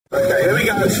Okay, here we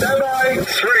go. Stand by.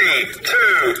 3,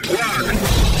 2,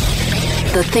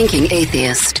 1. The Thinking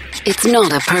Atheist. It's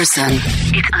not a person.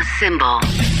 It's a symbol.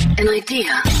 An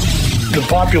idea. The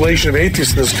population of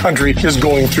atheists in this country is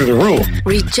going through the roof.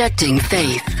 Rejecting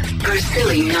faith.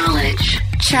 Pursuing knowledge.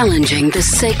 Challenging the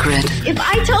sacred. If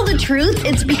I tell the truth,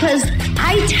 it's because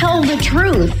I tell the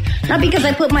truth. Not because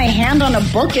I put my hand on a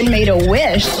book and made a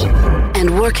wish.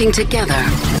 And working together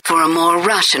for a more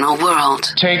rational world.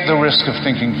 Take the risk of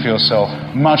thinking for yourself.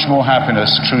 Much more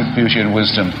happiness, truth, beauty, and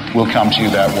wisdom will come to you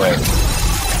that way.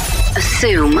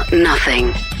 Assume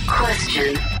nothing.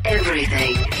 Question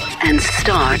everything. And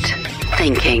start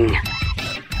thinking.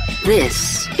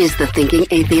 This is the Thinking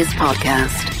Atheist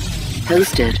Podcast.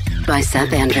 Hosted by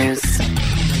Seth Andrews.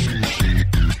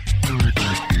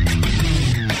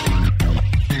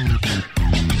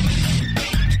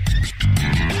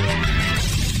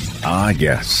 Ah,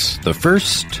 yes, the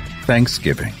first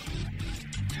Thanksgiving.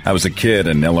 I was a kid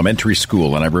in elementary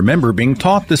school, and I remember being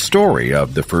taught the story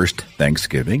of the first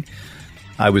Thanksgiving.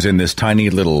 I was in this tiny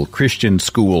little Christian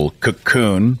school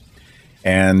cocoon,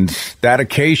 and that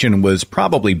occasion was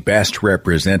probably best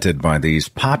represented by these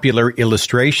popular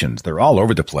illustrations. They're all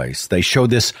over the place. They show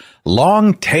this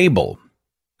long table,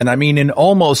 and I mean in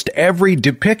almost every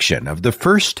depiction of the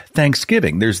first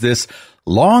Thanksgiving, there's this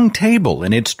long table,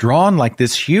 and it's drawn like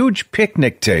this huge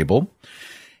picnic table,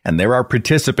 and there are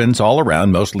participants all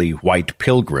around, mostly white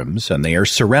pilgrims, and they are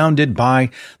surrounded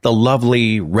by the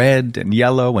lovely red and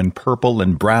yellow and purple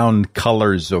and brown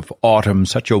colors of autumn,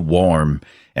 such a warm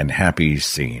and happy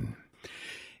scene.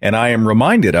 And I am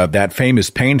reminded of that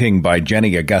famous painting by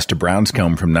Jenny Augusta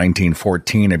Brownscombe from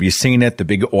 1914. Have you seen it? The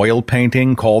big oil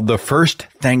painting called The First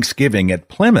Thanksgiving at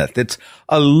Plymouth. It's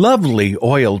a lovely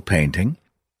oil painting.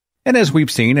 And as we've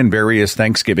seen in various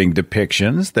Thanksgiving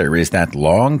depictions, there is that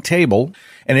long table,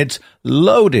 and it's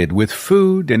loaded with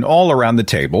food, and all around the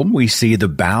table we see the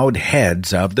bowed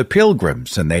heads of the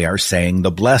pilgrims, and they are saying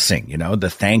the blessing, the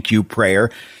thank you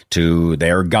prayer to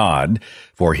their God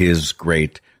for his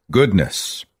great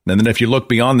goodness. And then if you look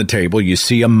beyond the table, you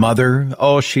see a mother.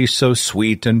 Oh, she's so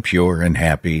sweet and pure and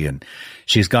happy, and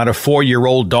she's got a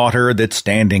 4-year-old daughter that's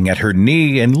standing at her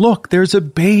knee, and look, there's a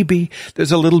baby.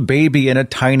 There's a little baby in a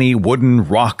tiny wooden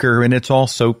rocker, and it's all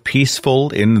so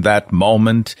peaceful in that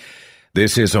moment.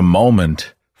 This is a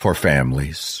moment for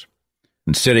families.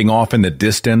 And sitting off in the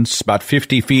distance, about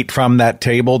 50 feet from that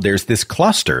table, there's this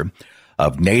cluster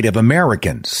of Native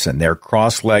Americans, and they're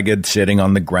cross-legged, sitting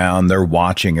on the ground. They're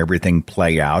watching everything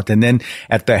play out. And then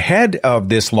at the head of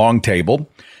this long table,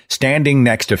 standing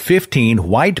next to 15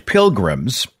 white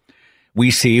pilgrims, we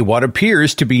see what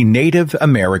appears to be Native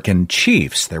American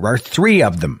chiefs. There are 3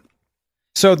 of them.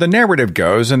 So the narrative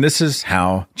goes, and this is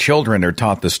how children are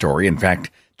taught the story. In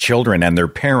fact, children and their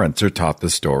parents are taught the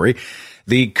story.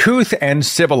 The couth and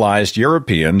civilized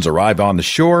Europeans arrive on the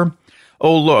shore.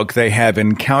 Oh, look, they have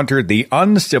encountered the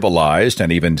uncivilized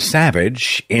and even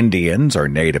savage Indians or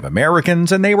Native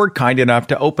Americans, and they were kind enough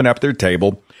to open up their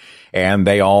table. And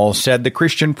they all said the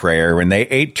Christian prayer, and they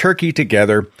ate turkey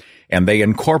together, and they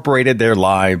incorporated their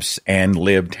lives and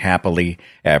lived happily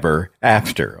ever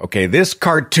after. Okay, this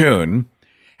cartoon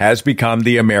has become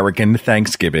the American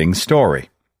Thanksgiving story.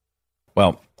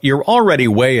 Well, you're already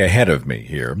way ahead of me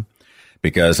here,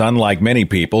 because unlike many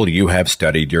people, you have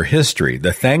studied your history.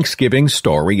 The Thanksgiving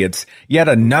story, it's yet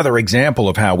another example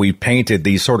of how we painted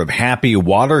these sort of happy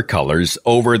watercolors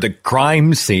over the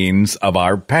crime scenes of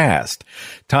our past.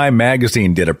 Time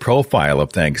magazine did a profile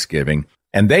of Thanksgiving,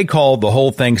 and they called the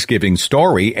whole Thanksgiving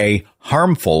story a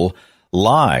harmful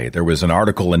lie. There was an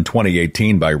article in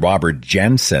 2018 by Robert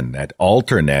Jensen at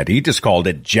Alternet. He just called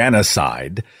it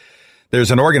genocide.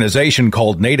 There's an organization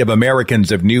called Native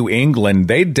Americans of New England.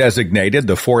 They designated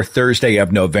the 4th Thursday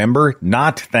of November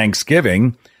not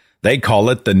Thanksgiving. They call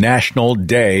it the National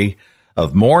Day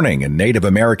of Mourning, and Native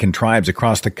American tribes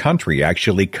across the country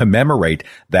actually commemorate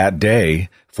that day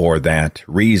for that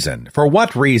reason. For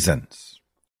what reasons?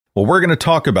 Well, we're going to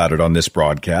talk about it on this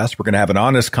broadcast. We're going to have an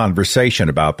honest conversation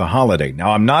about the holiday.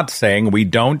 Now, I'm not saying we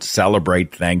don't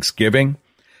celebrate Thanksgiving.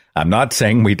 I'm not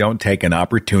saying we don't take an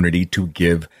opportunity to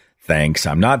give thanks.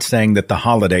 I'm not saying that the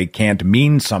holiday can't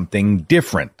mean something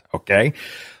different, okay?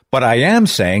 But I am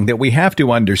saying that we have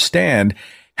to understand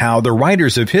how the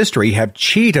writers of history have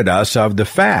cheated us of the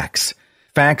facts.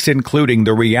 Facts including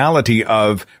the reality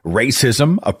of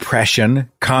racism,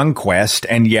 oppression, conquest,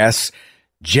 and yes,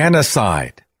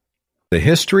 genocide. The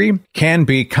history can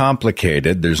be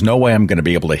complicated. There's no way I'm going to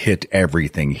be able to hit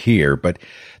everything here, but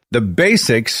the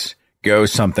basics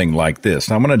goes something like this.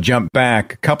 Now, I'm going to jump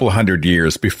back a couple of hundred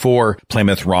years before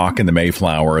Plymouth Rock and the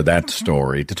Mayflower, that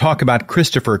story, to talk about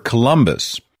Christopher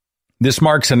Columbus. This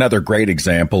marks another great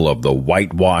example of the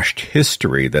whitewashed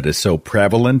history that is so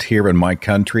prevalent here in my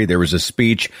country. There was a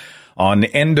speech on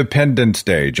Independence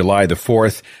Day, July the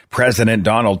 4th. President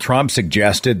Donald Trump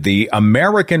suggested the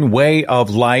American way of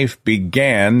life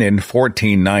began in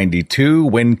 1492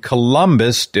 when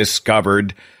Columbus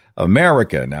discovered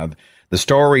America. Now, the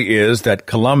story is that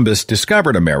Columbus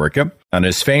discovered America on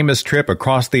his famous trip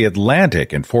across the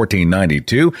Atlantic in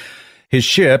 1492, his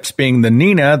ships being the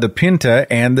Nina, the Pinta,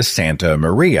 and the Santa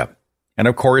Maria. And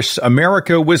of course,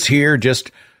 America was here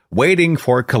just waiting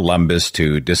for Columbus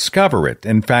to discover it.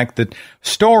 In fact, the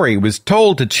story was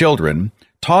told to children,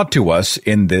 taught to us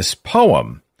in this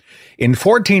poem. In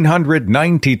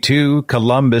 1492,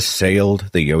 Columbus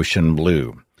sailed the ocean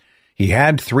blue. He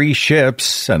had 3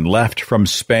 ships and left from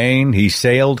Spain. He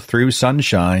sailed through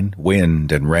sunshine,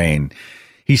 wind, and rain.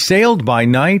 He sailed by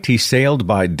night, he sailed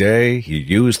by day, he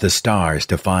used the stars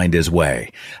to find his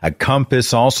way. A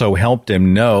compass also helped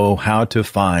him know how to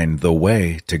find the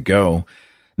way to go.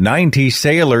 90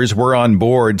 sailors were on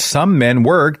board, some men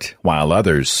worked, while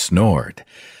others snored.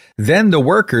 Then the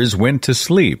workers went to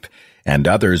sleep, and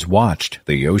others watched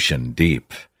the ocean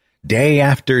deep. Day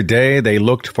after day they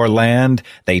looked for land,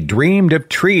 they dreamed of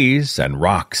trees and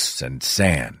rocks and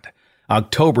sand.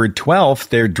 October 12th,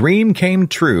 their dream came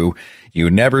true. You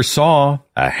never saw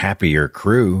a happier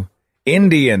crew.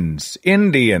 Indians,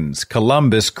 Indians,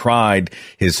 Columbus cried.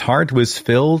 His heart was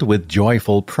filled with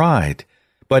joyful pride.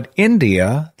 But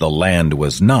India, the land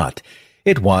was not.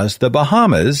 It was the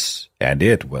Bahamas, and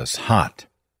it was hot.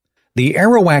 The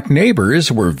Arawak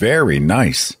neighbors were very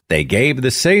nice. They gave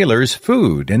the sailors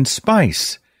food and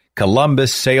spice.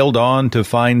 Columbus sailed on to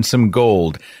find some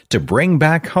gold to bring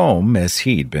back home as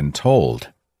he'd been told.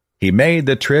 He made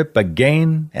the trip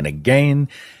again and again,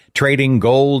 trading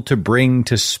gold to bring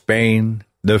to Spain.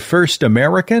 The first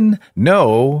American?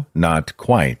 No, not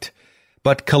quite.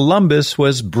 But Columbus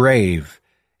was brave,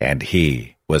 and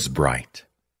he was bright.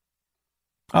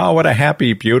 Oh, what a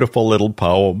happy, beautiful little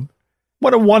poem.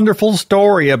 What a wonderful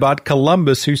story about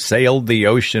Columbus who sailed the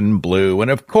ocean blue. And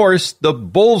of course, the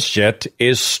bullshit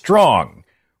is strong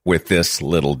with this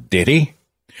little ditty.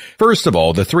 First of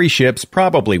all, the 3 ships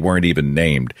probably weren't even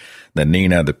named. The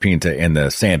Nina, the Pinta, and the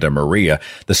Santa Maria.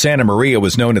 The Santa Maria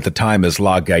was known at the time as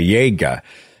La Gallega,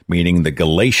 meaning the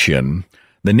Galatian.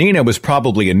 The Nina was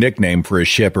probably a nickname for a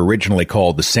ship originally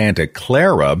called the Santa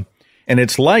Clara, and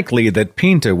it's likely that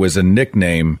Pinta was a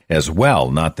nickname as well,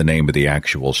 not the name of the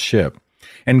actual ship.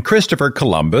 And Christopher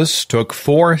Columbus took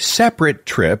 4 separate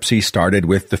trips. He started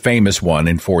with the famous one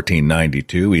in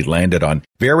 1492. He landed on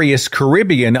various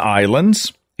Caribbean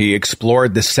islands. He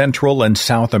explored the Central and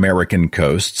South American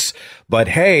coasts. But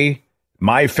hey,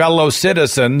 my fellow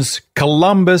citizens,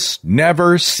 Columbus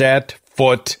never set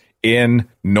foot in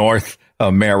North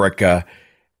America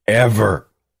ever.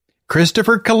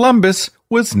 Christopher Columbus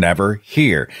was never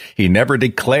here. He never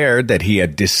declared that he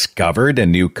had discovered a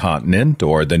new continent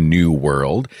or the New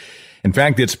World. In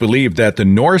fact, it's believed that the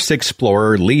Norse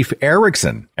explorer Leif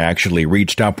Erikson actually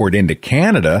reached upward into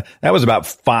Canada. That was about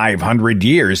 500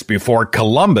 years before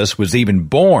Columbus was even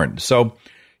born. So,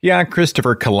 yeah,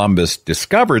 Christopher Columbus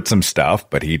discovered some stuff,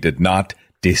 but he did not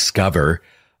discover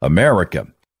America.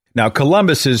 Now,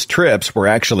 Columbus's trips were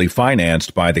actually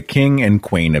financed by the King and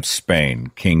Queen of Spain,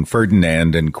 King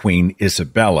Ferdinand and Queen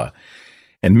Isabella.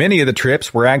 And many of the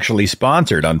trips were actually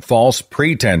sponsored on false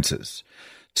pretenses.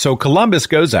 So Columbus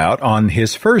goes out on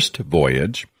his first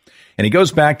voyage, and he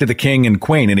goes back to the King and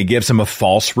Queen, and he gives him a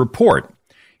false report.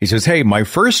 He says, hey, my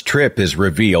first trip has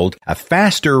revealed a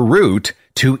faster route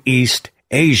to East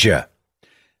Asia.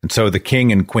 And so the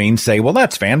King and Queen say, well,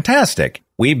 that's fantastic.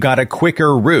 We've got a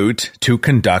quicker route to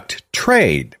conduct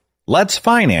trade. Let's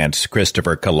finance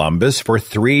Christopher Columbus for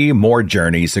 3 more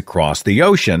journeys across the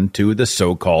ocean to the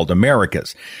so-called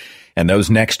Americas. And those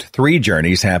next 3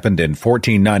 journeys happened in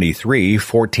 1493,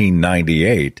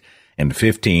 1498, and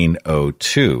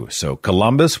 1502. So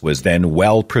Columbus was then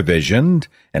well provisioned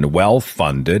and well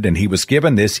funded, and he was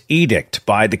given this edict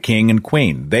by the King and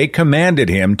Queen. They commanded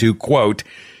him to, quote,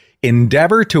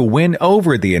 endeavor to win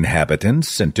over the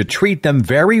inhabitants and to treat them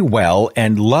very well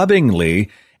and lovingly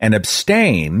and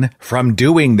abstain from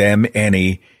doing them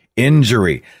any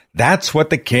injury. That's what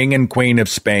the King and Queen of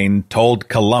Spain told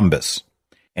Columbus.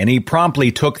 And he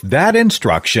promptly took that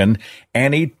instruction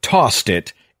and he tossed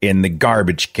it in the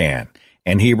garbage can.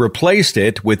 And he replaced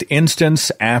it with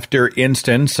instance after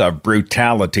instance of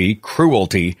brutality,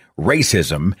 cruelty,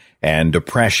 racism, and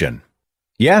oppression.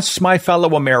 Yes, my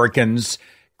fellow Americans,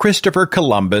 Christopher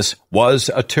Columbus was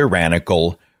a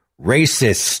tyrannical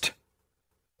racist.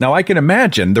 Now, I can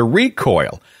imagine the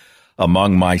recoil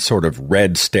among my sort of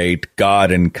red state,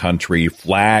 God and country,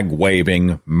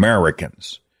 flag-waving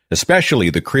Americans, especially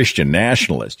the Christian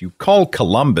nationalists. You call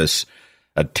Columbus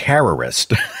a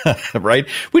terrorist, right?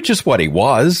 Which is what he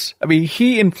was. I mean,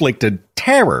 he inflicted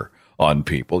terror on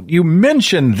people. You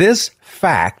mention this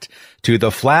fact to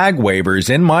the flag wavers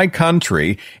in my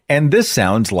country, and this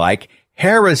sounds like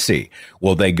heresy.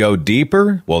 Will they go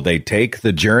deeper? Will they take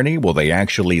the journey? Will they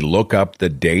actually look up the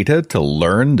data to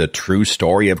learn the true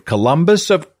story of Columbus?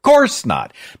 Of course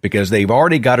not, because they've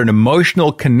already got an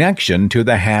emotional connection to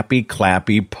the happy,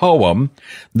 clappy poem,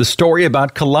 the story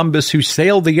about Columbus who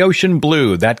sailed the ocean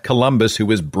blue, that Columbus who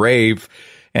was brave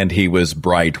and he was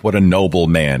bright. What a noble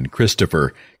man,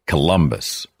 Christopher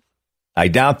Columbus. I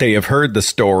doubt they have heard the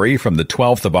story from the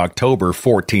 12th of October,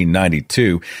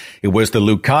 1492. It was the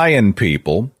Lucayan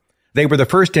people. They were the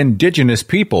first indigenous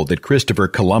people that Christopher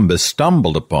Columbus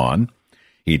stumbled upon.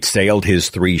 He'd sailed his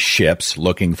 3 ships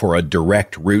looking for a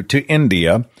direct route to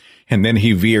India, and then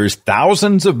he veers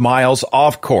thousands of miles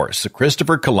off course. So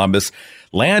Christopher Columbus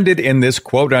landed in this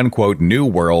quote-unquote new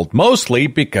world, mostly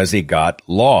because he got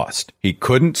lost. He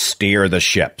couldn't steer the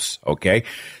ships, okay?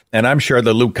 And I'm sure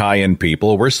the Lucayan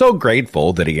people were so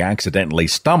grateful that he accidentally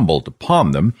stumbled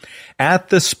upon them. At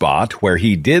the spot where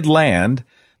he did land,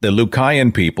 the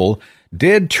Lucayan people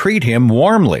did treat him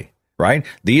warmly, right?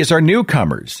 These are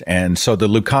newcomers. And so the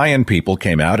Lucayan people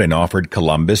came out and offered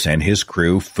Columbus and his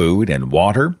crew food and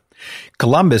water.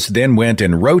 Columbus then went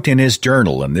and wrote in his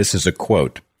journal, and this is a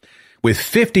quote, "With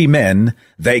 50 men,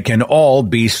 they can all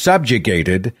be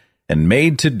subjugated and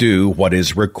made to do what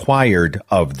is required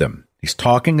of them." He's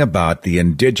talking about the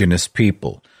indigenous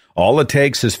people. All it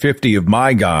takes is 50 of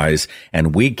my guys,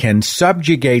 and we can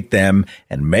subjugate them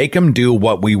and make them do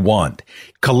what we want.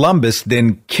 Columbus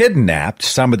then kidnapped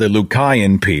some of the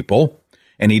Lucayan people,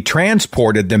 and he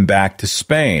transported them back to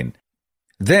Spain.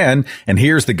 Then, and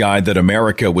here's the guy that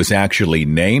America was actually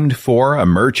named for, a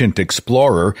merchant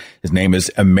explorer. His name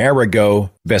is Amerigo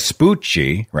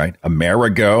Vespucci, right?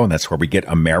 Amerigo, that's where we get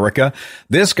America.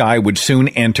 This guy would soon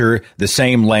enter the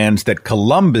same lands that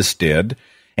Columbus did,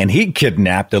 and he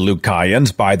kidnapped the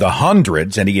Lucayans by the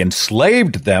hundreds, and he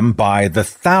enslaved them by the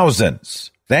thousands.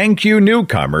 Thank you,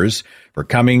 newcomers, for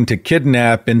coming to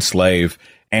kidnap, enslave,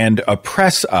 and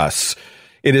oppress us.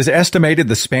 It is estimated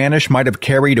the Spanish might have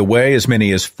carried away as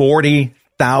many as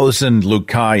 40,000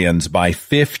 Lucayans by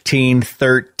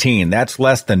 1513. That's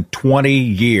less than 20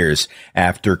 years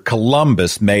after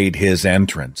Columbus made his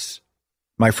entrance.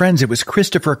 My friends, it was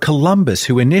Christopher Columbus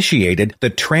who initiated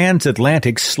the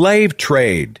transatlantic slave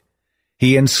trade.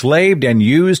 He enslaved and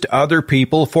used other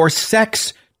people for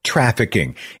sex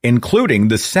trafficking, including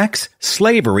the sex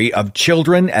slavery of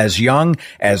children as young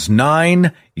as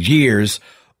 9 years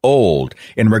old.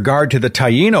 In regard to the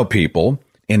Taino people,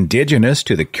 indigenous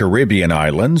to the Caribbean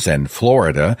islands and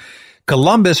Florida,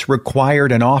 Columbus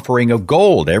required an offering of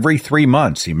gold every 3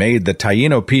 months. He made the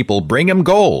Taino people bring him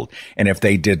gold, and if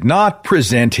they did not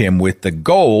present him with the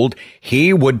gold,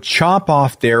 he would chop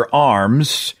off their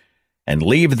arms and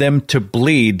leave them to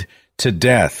bleed to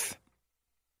death.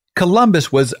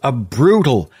 Columbus was a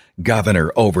brutal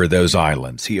governor over those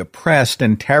islands. He oppressed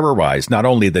and terrorized not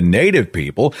only the native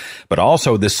people, but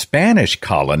also the Spanish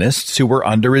colonists who were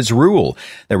under his rule.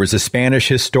 There was a Spanish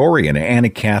historian, an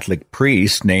anti-Catholic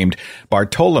priest named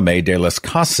Bartolomé de las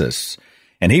Casas,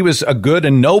 and he was a good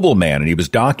and noble man, and he was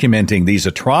documenting these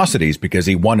atrocities because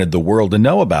he wanted the world to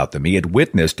know about them. He had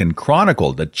witnessed and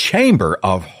chronicled a chamber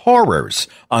of horrors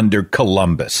under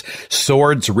Columbus.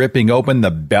 Swords ripping open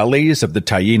the bellies of the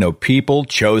Taino people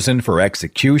chosen for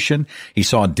execution. He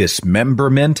saw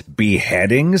dismemberment,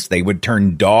 beheadings. They would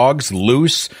turn dogs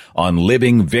loose on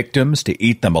living victims to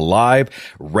eat them alive,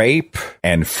 rape,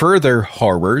 and further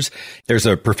horrors. There's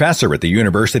a professor at the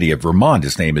University of Vermont.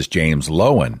 His name is James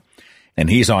Lowen. And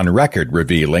he's on record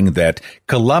revealing that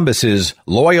Columbus's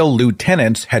loyal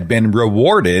lieutenants had been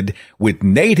rewarded with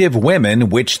native women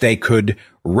which they could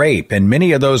rape. And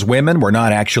many of those women were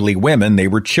not actually women. They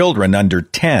were children under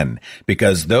 10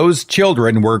 because those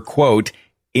children were, quote,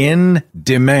 in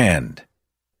demand.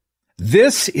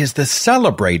 This is the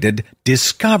celebrated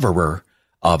discoverer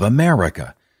of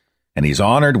America. And he's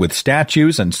honored with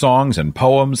statues and songs and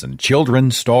poems and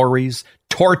children's stories,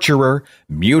 torturer,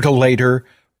 mutilator,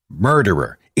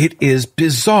 murderer. It is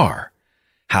bizarre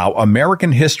how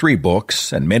American history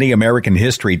books and many American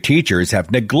history teachers have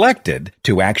neglected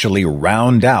to actually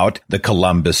round out the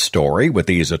Columbus story with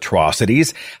these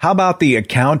atrocities. How about the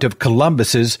account of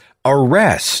Columbus's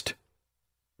arrest?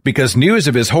 Because news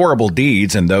of his horrible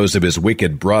deeds and those of his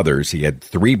wicked brothers, he had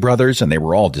 3 brothers and they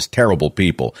were all just terrible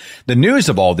people. The news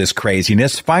of all this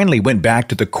craziness finally went back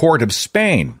to the court of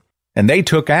Spain. And they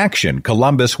took action.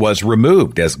 Columbus was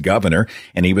removed as governor,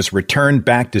 and he was returned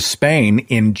back to Spain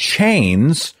in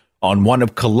chains on one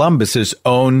of Columbus's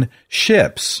own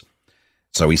ships.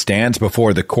 So he stands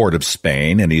before the court of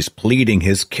Spain, and he's pleading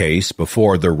his case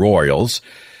before the royals.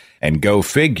 And go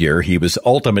figure, he was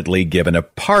ultimately given a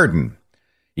pardon.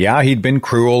 Yeah, he'd been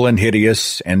cruel and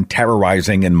hideous and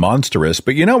terrorizing and monstrous,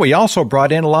 but he also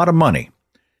brought in a lot of money.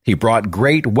 He brought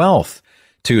great wealth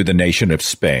to the nation of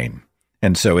Spain.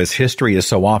 And so, as history has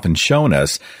so often shown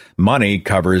us, money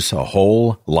covers a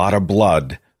whole lot of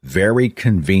blood very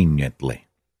conveniently.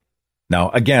 Now,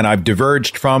 again, I've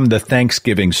diverged from the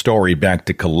Thanksgiving story back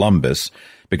to Columbus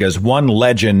because one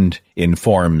legend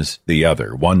informs the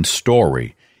other. One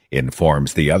story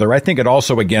informs the other. I think it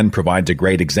also, again, provides a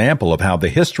great example of how the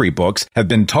history books have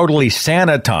been totally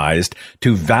sanitized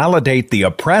to validate the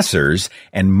oppressors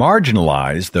and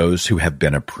marginalize those who have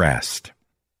been oppressed.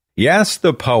 Yes,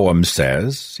 the poem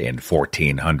says, in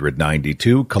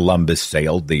 1492, Columbus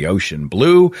sailed the ocean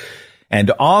blue, and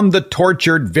on the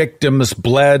tortured victims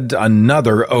bled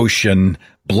another ocean,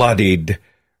 bloodied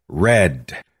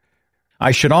red.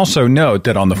 I should also note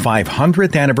that on the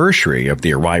 500th anniversary of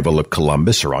the arrival of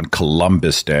Columbus, or on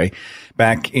Columbus Day,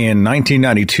 back in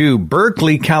 1992,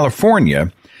 Berkeley, California,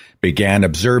 began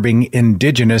observing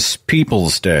Indigenous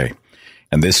Peoples Day.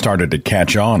 And this started to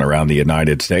catch on around the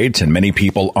United States, and many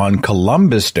people on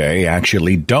Columbus Day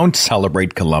actually don't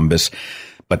celebrate Columbus,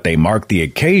 but they mark the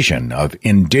occasion of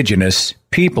Indigenous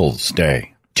Peoples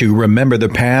Day to remember the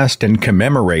past and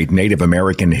commemorate Native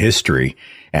American history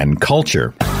and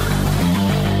culture.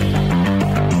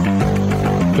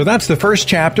 So that's the first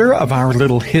chapter of our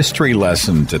little history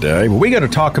lesson today. We got to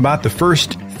talk about the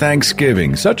first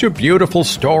Thanksgiving. Such a beautiful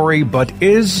story, but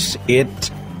is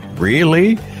it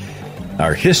really?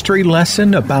 Our history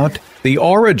lesson about the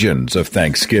origins of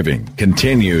Thanksgiving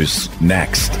continues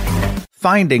next.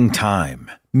 Finding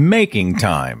time, making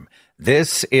time.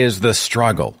 This is the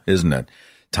struggle, isn't it?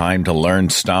 Time to learn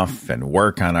stuff and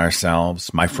work on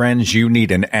ourselves. My friends, you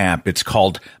need an app. It's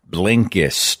called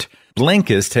Blinkist.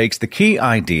 Blinkist takes the key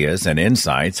ideas and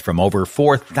insights from over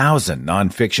 4,000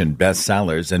 nonfiction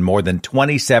bestsellers in more than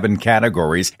 27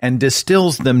 categories and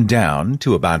distills them down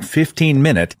to about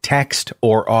 15-minute text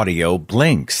or audio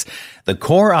blinks. The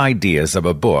core ideas of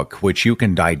a book which you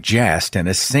can digest in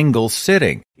a single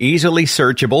sitting. Easily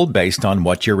searchable based on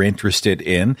what you're interested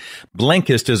in.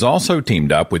 Blinkist has also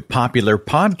teamed up with popular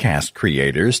podcast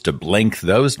creators to blink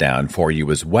those down for you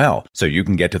as well, so you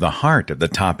can get to the heart of the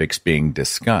topics being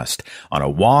discussed. On a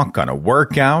walk, on a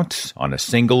workout, on a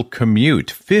single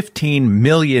commute, 15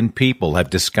 million people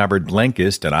have discovered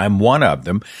Blinkist, and I'm one of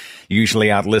them.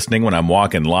 Usually out listening when I'm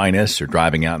walking Linus or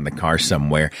driving out in the car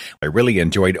somewhere. I really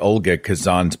enjoyed Olga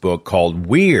Kazan's book called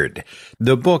Weird.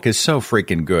 The book is so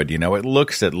freaking good. It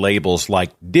looks at labels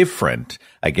like different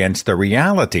against the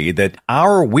reality that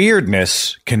our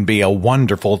weirdness can be a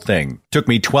wonderful thing. Took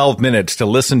me 12 minutes to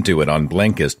listen to it on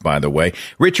Blinkist, by the way.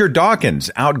 Richard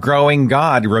Dawkins' Outgrowing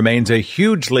God remains a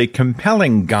hugely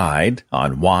compelling guide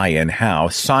on why and how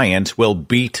science will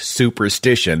beat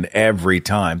superstition every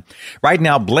time. Right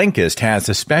now, Blinkist has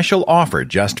a special offer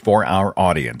just for our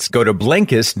audience. Go to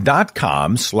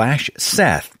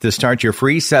Blinkist.com/Seth to start your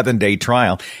free 7-day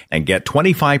trial and get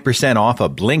 25% off a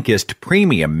Blinkist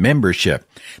premium membership.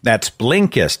 That's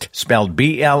Blinkist, spelled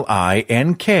Blinkist.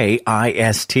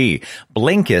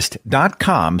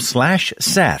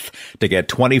 Blinkist.com/Seth to get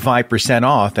 25%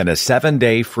 off and a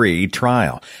 7-day free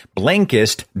trial.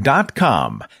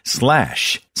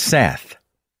 Blinkist.com/Seth.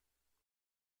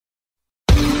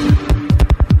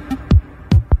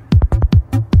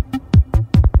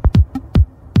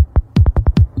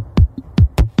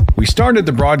 We started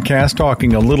the broadcast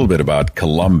talking a little bit about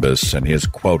Columbus and his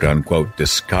quote-unquote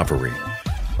discovery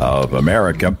of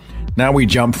America. Now we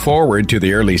jump forward to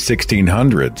the early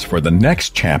 1600s for the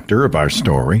next chapter of our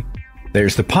story.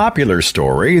 There's the popular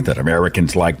story that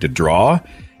Americans like to draw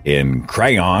in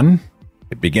crayon.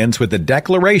 It begins with the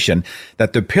declaration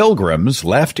that the Pilgrims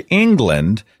left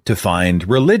England to find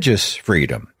religious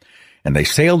freedom. And they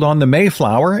sailed on the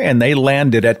Mayflower, and they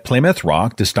landed at Plymouth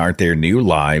Rock to start their new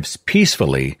lives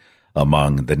peacefully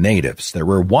among the natives. There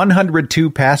were 102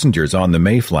 passengers on the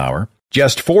Mayflower.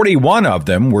 Just 41 of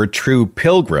them were true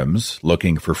pilgrims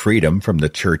looking for freedom from the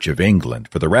Church of England.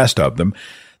 For the rest of them,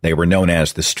 they were known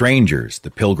as the strangers.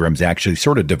 The Pilgrims actually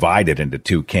sort of divided into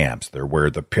two camps. There were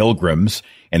the Pilgrims,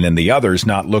 and then the others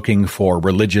not looking for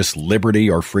religious liberty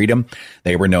or freedom.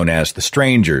 They were known as the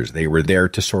strangers. They were there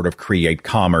to sort of create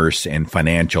commerce and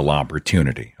financial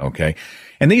opportunity, okay?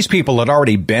 And these people had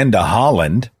already been to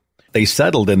Holland. They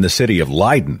settled in the city of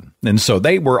Leiden. And so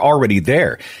they were already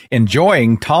there,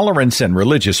 enjoying tolerance and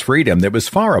religious freedom that was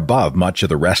far above much of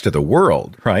the rest of the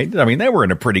world, right? I mean, they were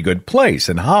in a pretty good place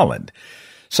in Holland.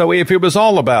 So if it was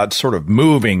all about sort of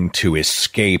moving to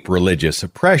escape religious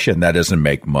oppression, that doesn't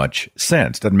make much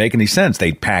sense. Doesn't make any sense.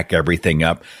 They'd pack everything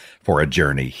up for a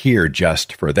journey here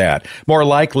just for that. More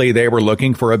likely, they were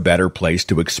looking for a better place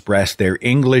to express their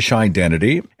English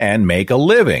identity and make a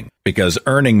living, because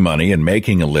earning money and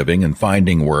making a living and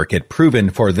finding work had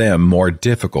proven for them more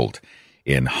difficult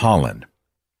in Holland.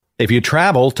 If you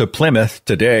travel to Plymouth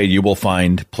today, you will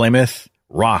find Plymouth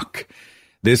Rock.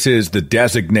 This is the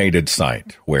designated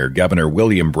site where Governor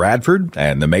William Bradford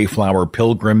and the Mayflower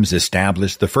Pilgrims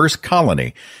established the first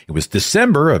colony. It was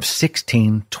December of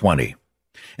 1620.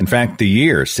 In fact, the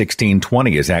year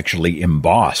 1620 is actually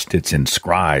embossed. It's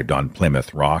inscribed on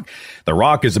Plymouth Rock. The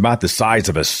rock is about the size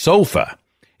of a sofa,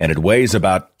 and it weighs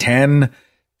about 10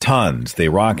 tons. The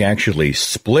rock actually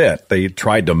split. They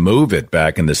tried to move it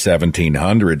back in the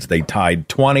 1700s. They tied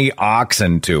 20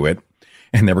 oxen to it,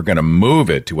 and they were going to move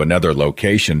it to another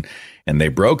location, and they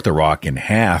broke the rock in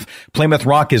half. Plymouth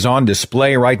Rock is on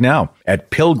display right now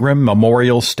at Pilgrim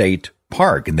Memorial State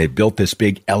Park, and they built this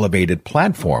big elevated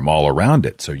platform all around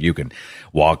it, so you can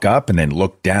walk up and then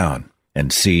look down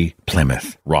and see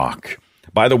Plymouth Rock.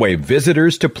 By the way,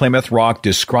 visitors to Plymouth Rock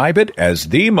describe it as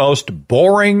the most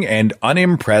boring and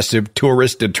unimpressive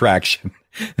tourist attraction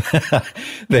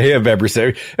they have ever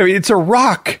seen. I mean, it's a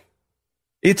rock.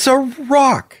 It's a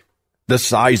rock the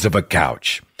size of a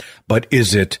couch. But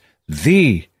is it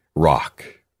the rock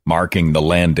marking the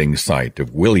landing site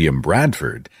of William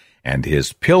Bradford and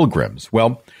his pilgrims?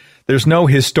 Well, there's no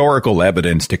historical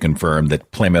evidence to confirm that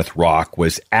Plymouth Rock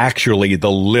was actually the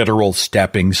literal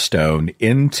stepping stone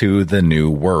into the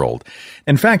New World.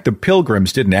 In fact, the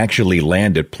pilgrims didn't actually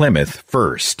land at Plymouth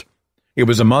first. It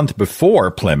was a month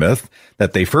before Plymouth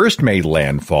that they first made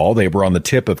landfall. They were on the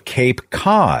tip of Cape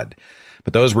Cod,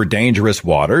 but those were dangerous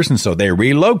waters, and so they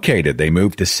relocated. They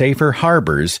moved to safer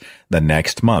harbors the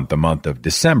next month, the month of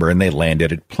December, and they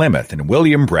landed at Plymouth. And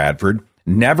William Bradford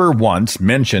never once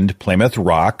mentioned Plymouth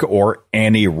Rock or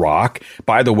any rock.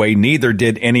 By the way, neither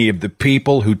did any of the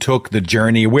people who took the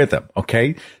journey with him,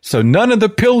 okay? So none of the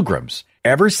pilgrims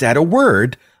ever said a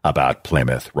word about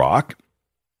Plymouth Rock.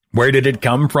 Where did it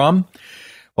come from?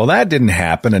 Well, that didn't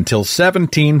happen until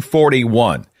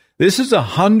 1741. This is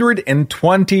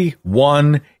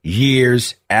 121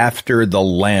 years after the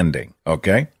landing,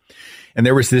 okay? And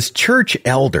there was this church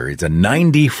elder. He's a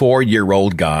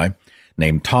 94-year-old guy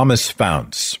named Thomas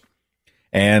Founts.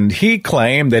 And he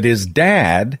claimed that his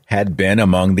dad had been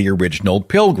among the original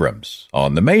pilgrims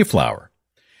on the Mayflower.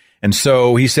 And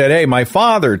so he said, hey, my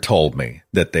father told me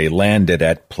that they landed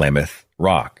at Plymouth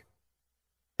Rock.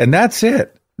 And that's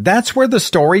it. That's where the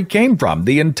story came from.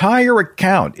 The entire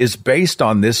account is based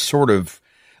on this sort of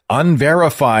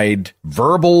unverified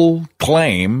verbal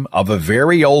claim of a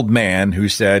very old man who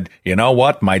said, you know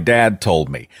what, my dad told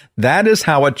me. That is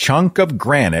how a chunk of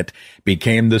granite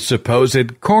became the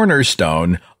supposed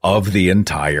cornerstone of the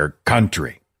entire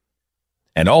country.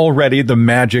 And already the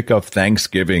magic of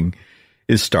Thanksgiving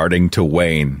is starting to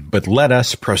wane. But let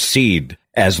us proceed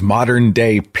as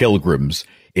modern-day pilgrims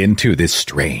into this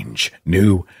strange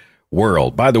new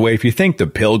world. By the way, if you think the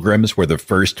Pilgrims were the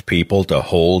first people to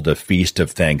hold a feast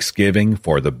of Thanksgiving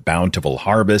for the bountiful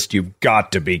harvest, you've got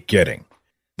to be kidding.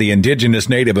 The indigenous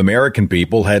Native American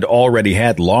people had already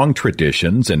had long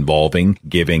traditions involving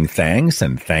giving thanks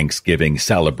and Thanksgiving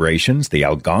celebrations. The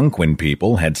Algonquin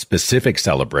people had specific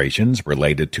celebrations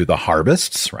related to the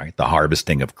harvests, right? The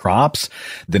harvesting of crops.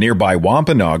 The nearby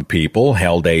Wampanoag people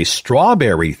held a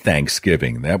strawberry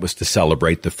Thanksgiving. That was to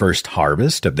celebrate the first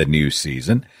harvest of the new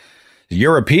season. The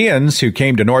Europeans who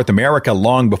came to North America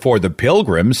long before the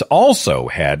Pilgrims also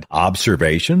had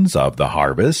observations of the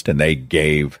harvest, and they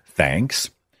gave thanks.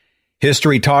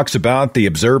 History talks about the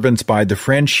observance by the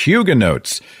French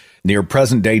Huguenots near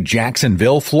present-day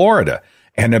Jacksonville, Florida,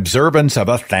 an observance of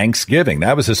a Thanksgiving.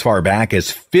 That was as far back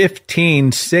as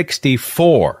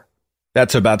 1564.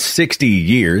 That's about 60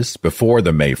 years before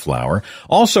the Mayflower.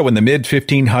 Also in the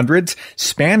mid-1500s,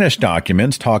 Spanish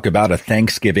documents talk about a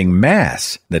Thanksgiving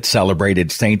Mass that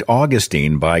celebrated St.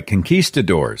 Augustine by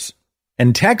conquistadors.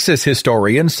 And Texas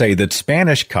historians say that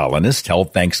Spanish colonists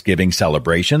held Thanksgiving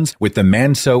celebrations with the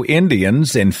Manso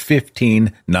Indians in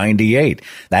 1598.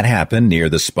 That happened near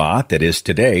the spot that is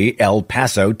today El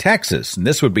Paso, Texas. And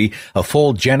this would be a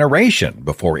full generation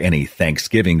before any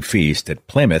Thanksgiving feast at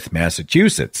Plymouth,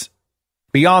 Massachusetts.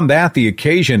 Beyond that, the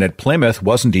occasion at Plymouth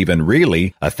wasn't even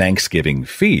really a Thanksgiving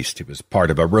feast. It was part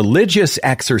of a religious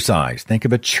exercise. Think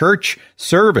of a church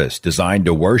service designed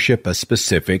to worship a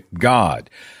specific god,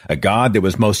 a god that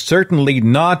was most certainly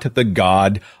not the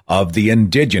god of the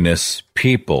indigenous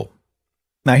people.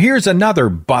 Now, here's another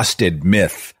busted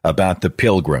myth about the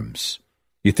Pilgrims.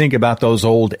 You think about those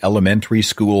old elementary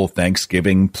school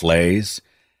Thanksgiving plays.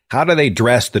 How do they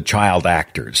dress the child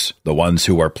actors, the ones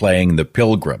who are playing the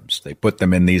Pilgrims? They put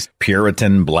them in these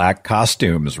Puritan black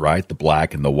costumes, right? The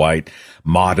black and the white,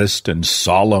 modest and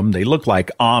solemn. They look like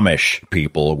Amish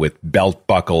people with belt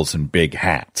buckles and big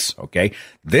hats, okay?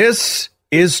 This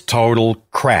is total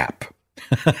crap.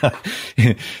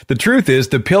 The truth is,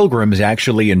 the Pilgrims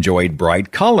actually enjoyed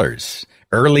bright colors.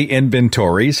 Early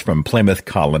inventories from Plymouth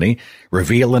Colony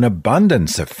reveal an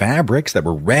abundance of fabrics that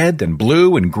were red and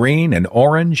blue and green and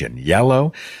orange and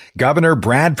yellow. Governor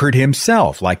Bradford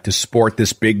himself liked to sport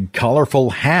this big colorful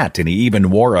hat, and he even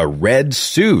wore a red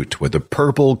suit with a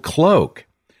purple cloak.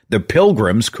 The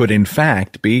Pilgrims could in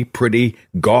fact be pretty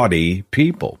gaudy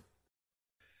people.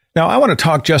 Now, I want to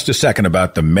talk just a second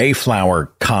about the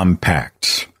Mayflower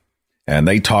Compact. And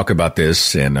they talk about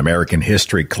this in American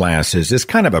history classes as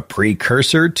kind of a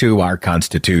precursor to our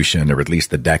Constitution, or at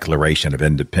least the Declaration of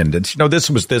Independence. You know, this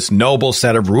was this noble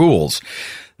set of rules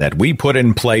that we put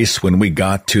in place when we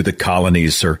got to the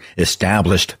colonies or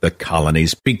established the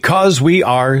colonies because we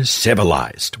are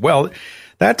civilized. Well,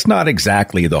 that's not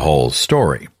exactly the whole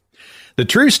story. The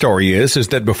true story is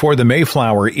that before the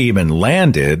Mayflower even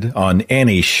landed on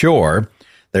any shore,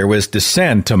 there was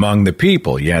dissent among the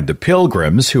people. You had the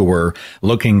Pilgrims who were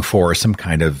looking for some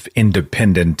kind of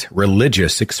independent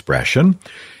religious expression.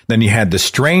 Then you had the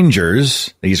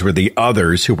strangers. These were the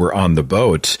others who were on the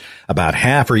boats, about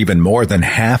half or even more than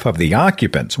half of the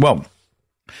occupants. Well,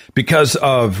 because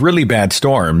of really bad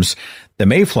storms, the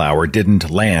Mayflower didn't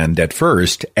land at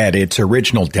first at its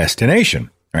original destination,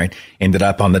 right? Ended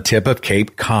up on the tip of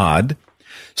Cape Cod.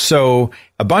 So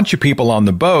a bunch of people on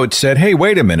the boat said, hey,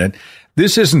 wait a minute.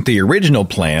 This isn't the original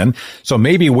plan, so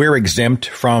maybe we're exempt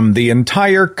from the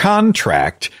entire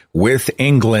contract with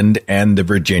England and the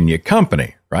Virginia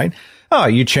Company, right? Oh,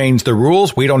 you change the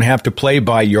rules. We don't have to play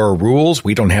by your rules.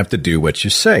 We don't have to do what you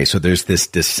say. So there's this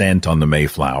dissent on the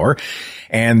Mayflower.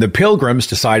 And the Pilgrims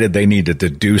decided they needed to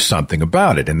do something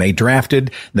about it. And they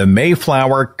drafted the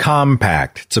Mayflower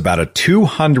Compact. It's about a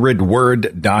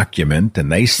 200-word document,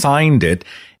 and they signed it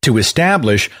to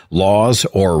establish laws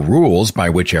or rules by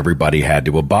which everybody had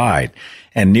to abide.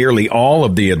 And nearly all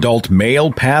of the adult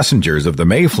male passengers of the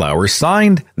Mayflower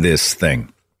signed this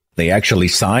thing. They actually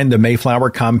signed the Mayflower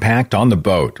Compact on the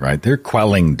boat, right? They're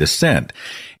quelling dissent.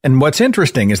 And what's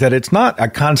interesting is that it's not a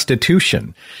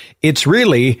constitution. It's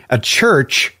really a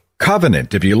church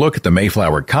covenant. If you look at the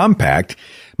Mayflower Compact,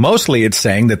 mostly it's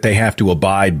saying that they have to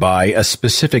abide by a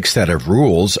specific set of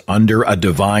rules under a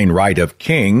divine right of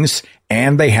kings,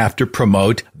 and they have to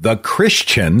promote the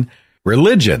Christian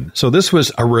religion. So this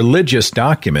was a religious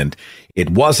document. It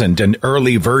wasn't an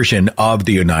early version of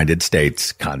the United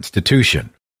States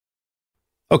Constitution.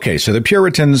 Okay, so the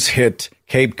Puritans hit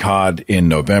Cape Cod in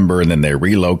November, and then they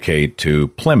relocate to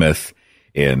Plymouth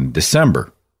in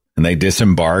December. And they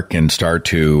disembark and start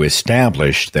to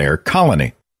establish their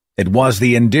colony. It was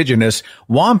the indigenous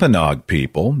Wampanoag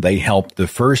people. They helped the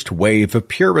first wave of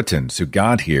Puritans who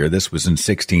got here. This was in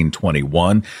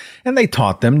 1621, and they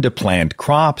taught them to plant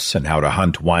crops and how to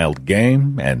hunt wild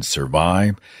game and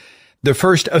survive. The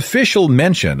first official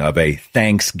mention of a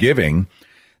Thanksgiving,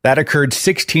 that occurred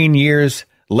 16 years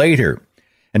later.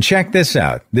 And check this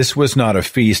out. This was not a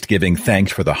feast giving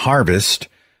thanks for the harvest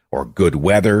or good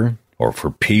weather or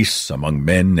for peace among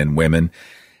men and women.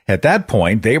 At that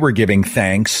point, they were giving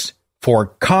thanks for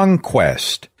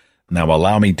conquest. Now,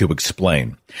 allow me to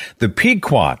explain. The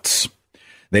Pequots,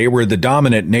 they were the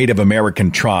dominant Native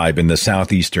American tribe in the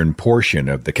southeastern portion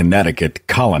of the Connecticut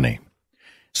colony.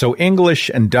 So English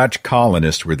and Dutch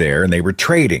colonists were there, and they were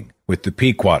trading with the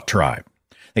Pequot tribe.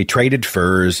 They traded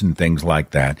furs and things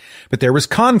like that. But there was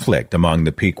conflict among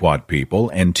the Pequot people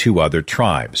and two other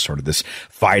tribes, sort of this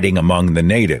fighting among the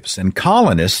natives. And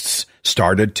colonists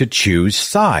started to choose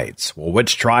sides. Well,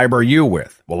 which tribe are you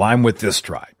with? Well, I'm with this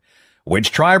tribe.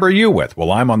 Which tribe are you with?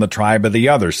 Well, I'm on the tribe of the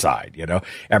other side. You know,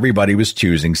 everybody was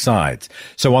choosing sides.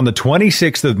 So on the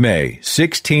 26th of May,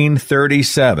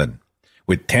 1637,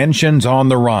 with tensions on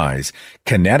the rise,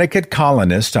 Connecticut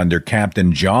colonists under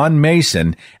Captain John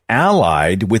Mason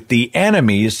allied with the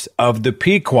enemies of the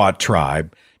Pequot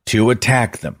tribe to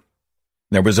attack them.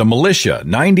 There was a militia,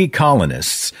 90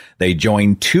 colonists. They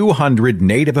joined 200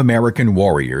 Native American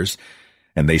warriors.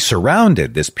 and they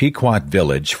surrounded this Pequot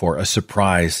village for a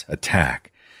surprise attack.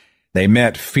 They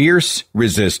met fierce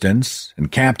resistance,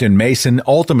 and Captain Mason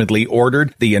ultimately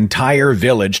ordered the entire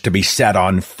village to be set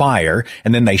on fire,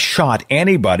 and then they shot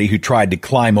anybody who tried to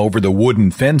climb over the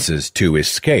wooden fences to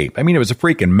escape. I mean, it was a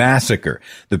freaking massacre.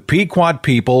 The Pequot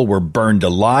people were burned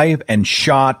alive and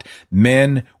shot,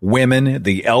 men, women,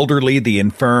 the elderly, the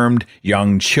infirmed,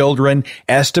 young children,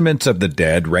 estimates of the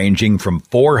dead ranging from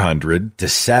 400 to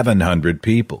 700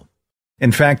 people.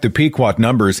 In fact, the Pequot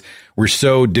numbers were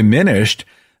so diminished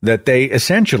that they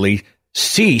essentially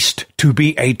ceased to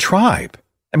be a tribe.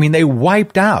 I mean, they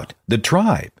wiped out the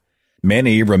tribe.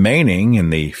 Many remaining,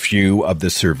 and the few of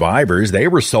the survivors, they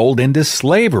were sold into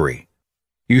slavery.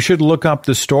 You should look up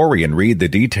the story and read the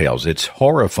details. It's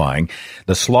horrifying.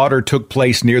 The slaughter took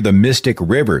place near the Mystic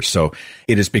River, so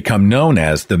it has become known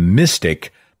as the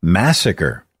Mystic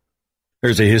Massacre.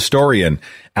 There's a historian,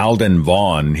 Alden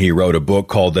Vaughan. He wrote a book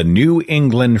called The New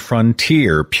England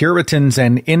Frontier, Puritans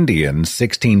and Indians,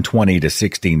 1620 to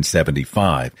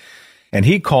 1675. And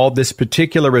he called this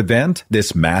particular event,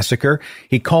 this massacre,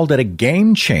 he called it a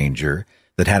game changer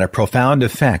that had a profound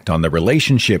effect on the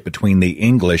relationship between the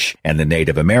English and the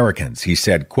Native Americans. He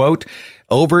said, quote,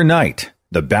 "Overnight,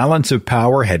 the balance of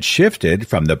power had shifted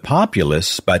from the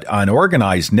populous but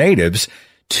unorganized natives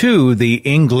to the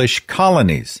English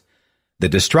colonies. The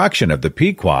destruction of the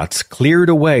Pequots cleared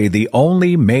away the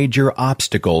only major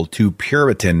obstacle to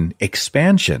Puritan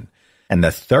expansion, and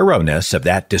the thoroughness of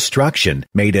that destruction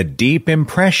made a deep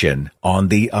impression on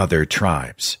the other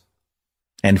tribes.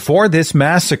 And for this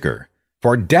massacre,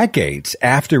 for decades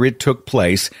after it took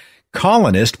place,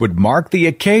 colonists would mark the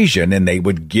occasion and they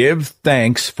would give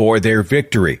thanks for their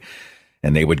victory,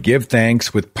 and they would give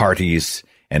thanks with parties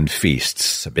and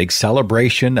feasts, a big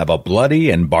celebration of a bloody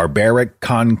and barbaric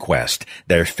conquest.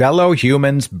 Their fellow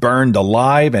humans burned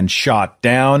alive and shot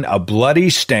down, a bloody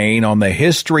stain on the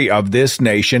history of this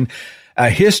nation, a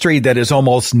history that is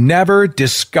almost never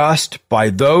discussed by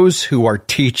those who are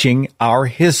teaching our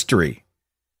history."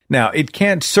 Now, it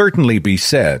can't certainly be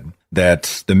said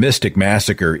that the Mystic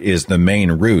Massacre is the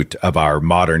main root of our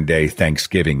modern-day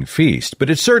Thanksgiving feast, but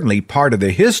it's certainly part of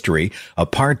the history, a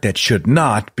part that should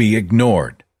not be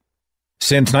ignored.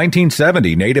 Since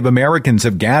 1970, Native Americans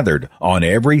have gathered on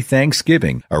every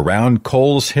Thanksgiving around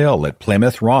Coles Hill at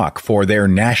Plymouth Rock for their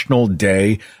National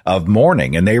Day of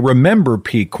Mourning, and they remember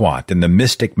Pequot and the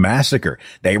Mystic Massacre.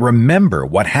 They remember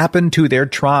what happened to their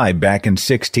tribe back in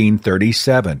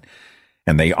 1637,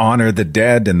 and they honor the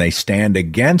dead and they stand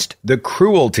against the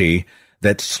cruelty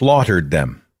that slaughtered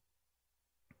them.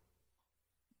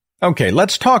 Okay,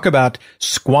 let's talk about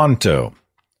Squanto.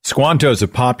 Squanto is a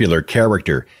popular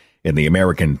character in the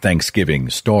American Thanksgiving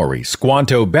story.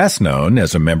 Squanto, best known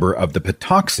as a member of the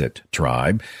Patuxet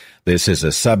tribe. This is a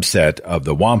subset of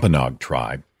the Wampanoag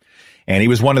tribe. And he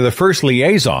was one of the first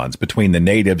liaisons between the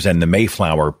natives and the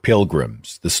Mayflower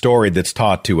Pilgrims. The story that's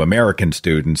taught to American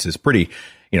students is pretty,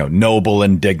 noble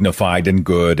and dignified and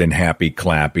good and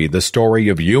happy-clappy. The story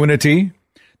of unity.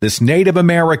 This Native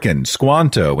American,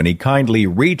 Squanto, and he kindly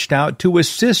reached out to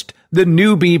assist the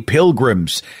newbie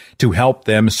pilgrims to help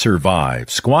them survive.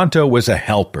 Squanto was a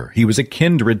helper. He was a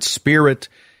kindred spirit.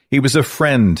 He was a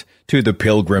friend to the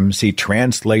pilgrims. He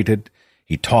translated.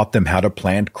 He taught them how to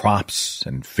plant crops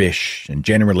and fish and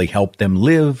generally helped them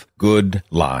live good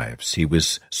lives. He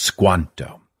was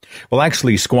Squanto. Well,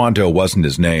 actually, Squanto wasn't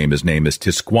his name. His name is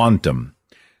Tisquantum.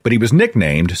 But he was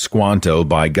nicknamed Squanto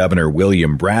by Governor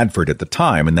William Bradford at the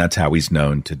time, and that's how he's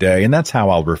known today, and that's how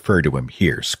I'll refer to him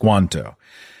here, Squanto.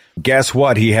 Guess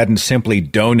what? He hadn't simply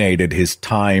donated his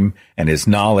time and his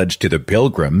knowledge to the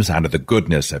pilgrims out of the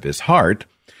goodness of his heart.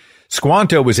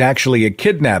 Squanto was actually a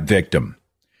kidnap victim.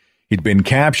 He'd been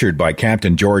captured by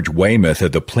Captain George Weymouth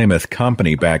of the Plymouth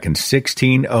Company back in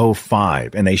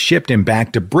 1605, and they shipped him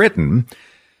back to Britain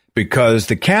because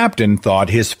the captain thought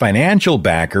his financial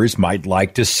backers might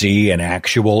like to see an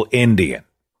actual Indian.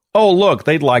 Oh, look,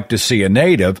 they'd like to see a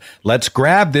native. Let's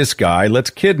grab this guy. Let's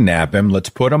kidnap him. Let's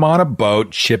put him on a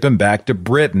boat, ship him back to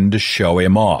Britain to show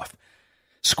him off.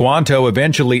 Squanto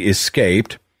eventually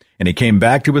escaped, and he came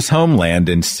back to his homeland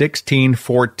in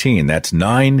 1614. That's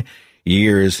 9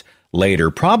 years later,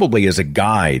 probably as a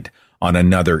guide on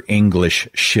another English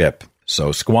ship.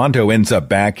 So Squanto ends up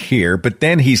back here, but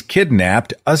then he's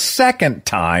kidnapped a second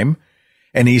time,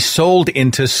 and he's sold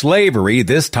into slavery,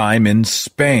 this time in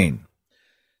Spain.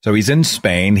 So he's in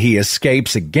Spain. He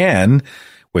escapes again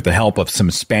with the help of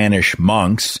some Spanish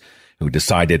monks who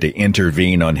decided to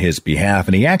intervene on his behalf,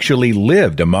 and he actually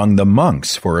lived among the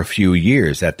monks for a few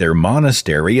years at their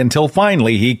monastery until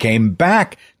finally he came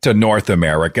back to North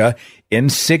America in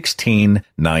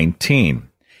 1619.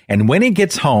 And when he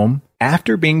gets home,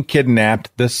 after being kidnapped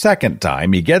the second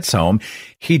time, he gets home,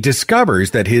 he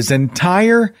discovers that his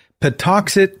entire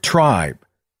Patuxet tribe,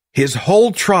 his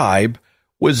whole tribe,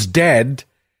 was dead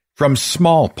from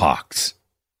smallpox.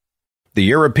 The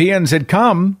Europeans had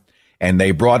come, and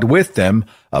they brought with them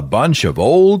a bunch of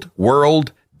old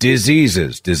world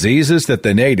diseases that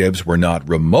the natives were not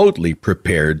remotely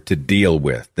prepared to deal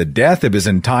with. The death of his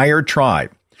entire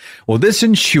tribe. Well, this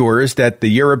ensures that the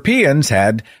Europeans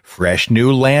had fresh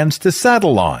new lands to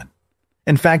settle on.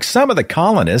 In fact, some of the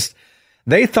colonists,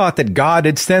 they thought that God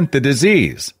had sent the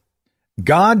disease.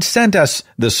 God sent us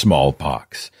the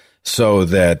smallpox so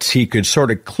that he could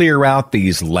sort of clear out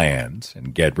these lands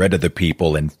and get rid of the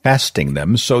people infesting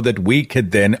them so that we could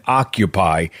then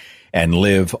occupy and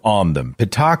live on them.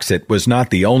 Patuxet was not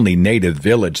the only native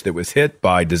village that was hit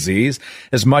by disease.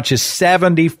 As much as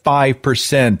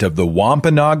 75% of the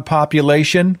Wampanoag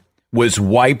population was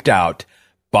wiped out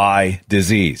by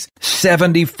disease.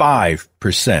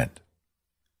 75%.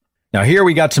 Now here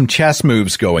we got some chess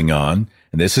moves going on,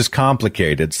 and this is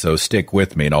complicated, so stick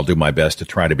with me and I'll do my best to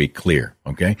try to be clear,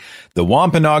 okay? The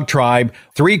Wampanoag tribe,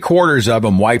 3/4 of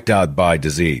them wiped out by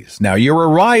disease. Now you're a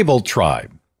rival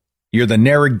tribe. You're the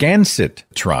Narragansett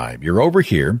tribe. You're over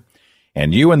here,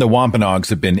 and you and the Wampanoags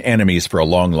have been enemies for a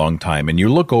long, long time, and you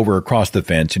look over across the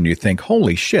fence and you think,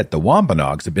 holy shit, the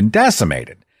Wampanoags have been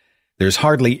decimated. There's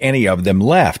hardly any of them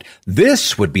left.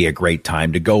 This would be a great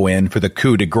time to go in for the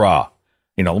coup de grace.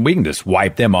 You know, we can just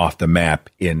wipe them off the map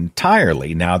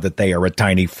entirely now that they are a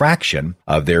tiny fraction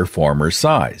of their former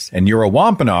size. And you're a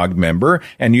Wampanoag member,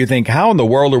 and you think, how in the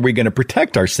world are we going to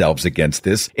protect ourselves against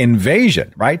this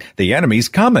invasion, right? The enemy's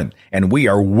coming, and we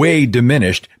are way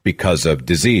diminished because of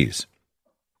disease.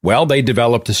 Well, they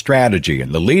developed a strategy,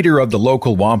 and the leader of the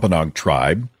local Wampanoag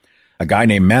tribe, a guy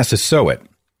named Massasoit,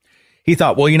 he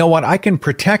thought, well, you know what? I can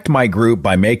protect my group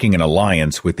by making an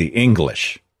alliance with the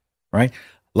English, right?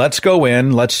 Let's go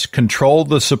in, let's control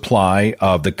the supply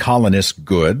of the colonists'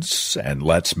 goods, and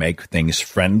let's make things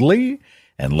friendly,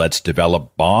 and let's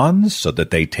develop bonds so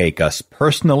that they take us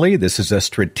personally. This is a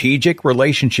strategic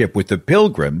relationship with the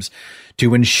Pilgrims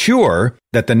to ensure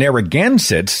that the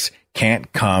Narragansetts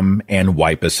can't come and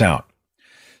wipe us out.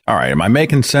 All right, am I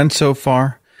making sense so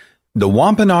far? The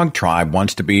Wampanoag tribe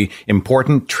wants to be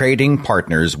important trading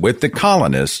partners with the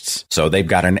colonists, so they've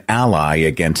got an ally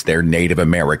against their Native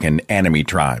American enemy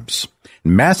tribes.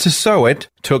 Massasoit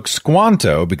took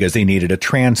Squanto because he needed a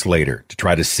translator to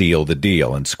try to seal the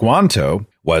deal, and Squanto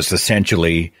was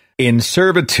essentially in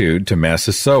servitude to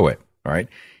Massasoit, all right?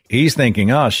 He's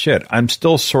thinking, oh, shit, I'm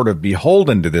still sort of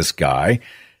beholden to this guy.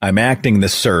 I'm acting the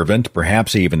servant,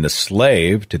 perhaps even the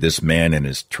slave, to this man and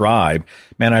his tribe.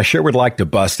 Man, I sure would like to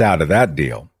bust out of that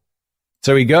deal.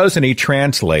 So he goes and he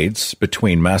translates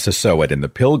between Massasoit and the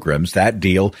Pilgrims. That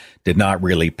deal did not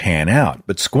really pan out,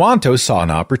 but Squanto saw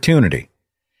an opportunity.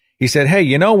 He said, hey,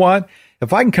 you know what?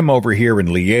 If I can come over here and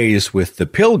liaise with the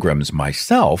Pilgrims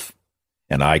myself,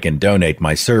 and I can donate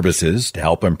my services to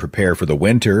help them prepare for the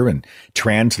winter and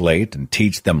translate and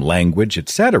teach them language,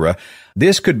 etc.,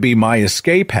 this could be my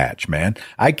escape hatch, man.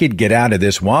 I could get out of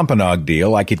this Wampanoag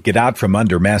deal. I could get out from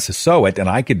under Massasoit, and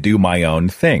I could do my own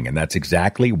thing. And that's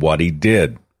exactly what he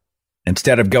did.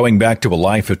 Instead of going back to a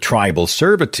life of tribal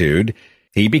servitude,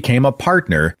 he became a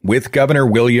partner with Governor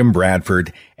William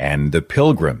Bradford and the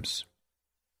Pilgrims.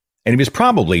 And he was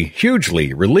probably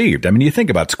hugely relieved. I mean, you think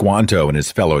about Squanto and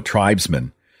his fellow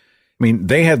tribesmen. I mean,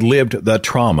 they had lived the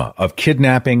trauma of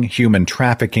kidnapping, human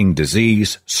trafficking,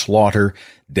 disease, slaughter,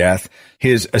 death.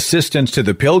 His assistance to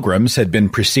the Pilgrims had been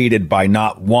preceded by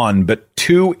not one, but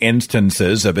 2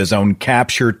 instances of his own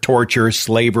capture, torture,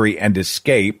 slavery, and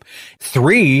escape.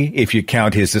 3, if you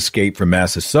count his escape from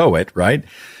Massasoit, right?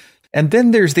 And then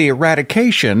there's the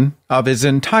eradication of his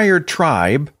entire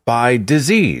tribe by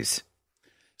disease.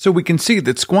 So we can see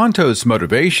that Squanto's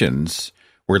motivations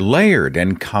were layered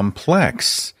and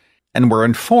complex and were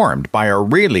informed by a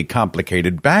really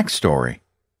complicated backstory.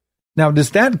 Now, does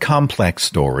that complex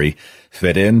story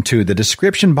fit into the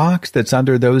description box that's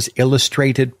under those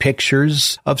illustrated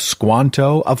pictures of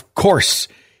Squanto? Of course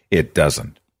it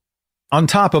doesn't. On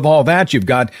top of all that, you've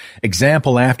got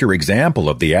example after example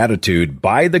of the attitude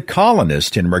by the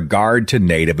colonists in regard to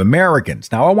Native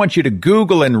Americans. Now, I want you to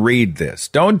Google and read this.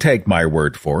 Don't take my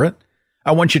word for it.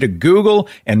 I want you to Google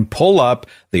and pull up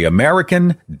the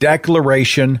American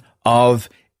Declaration of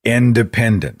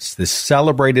Independence, this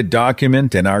celebrated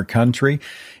document in our country.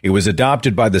 It was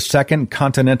adopted by the Second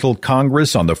Continental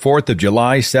Congress on the 4th of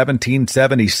July,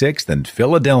 1776 in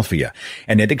Philadelphia,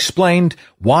 and it explained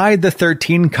why the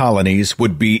 13 colonies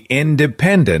would be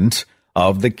independent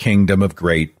of the Kingdom of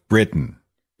Great Britain.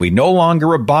 We no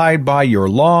longer abide by your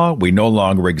law. We no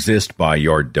longer exist by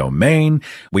your domain.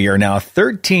 We are now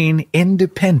 13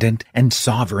 independent and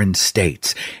sovereign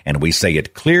states, and we say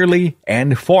it clearly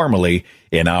and formally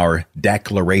in our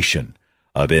Declaration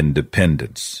of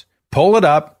Independence. Pull it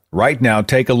up right now,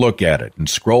 take a look at it, and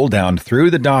scroll down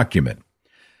through the document.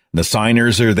 The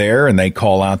signers are there, and they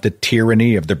call out the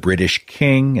tyranny of the British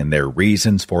king and their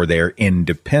reasons for their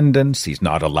independence. He's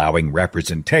not allowing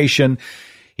representation.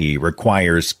 He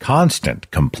requires constant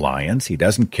compliance. He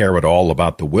doesn't care at all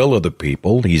about the will of the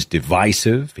people. He's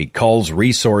divisive. He culls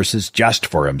resources just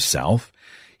for himself.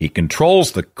 He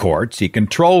controls the courts. He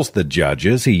controls the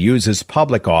judges. He uses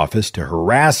public office to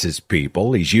harass his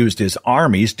people. He's used his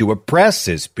armies to oppress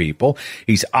his people.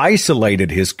 He's isolated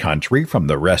his country from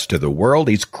the rest of the world.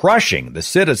 He's crushing the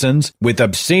citizens with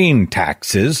obscene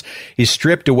taxes. He's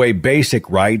stripped away basic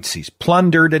rights. He's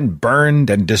plundered and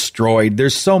burned and destroyed.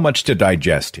 There's so much to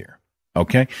digest here.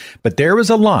 Okay? But there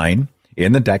is a line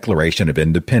in the Declaration of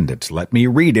Independence. Let me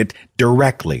read it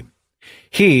directly.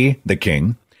 He, the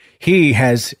king, he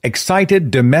has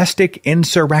excited domestic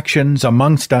insurrections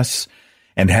amongst us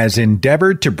and has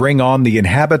endeavored to bring on the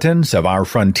inhabitants of our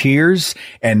frontiers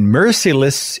and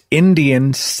merciless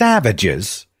Indian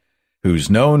savages, whose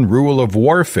known rule of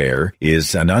warfare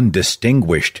is an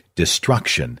undistinguished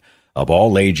destruction of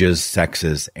all ages,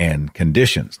 sexes, and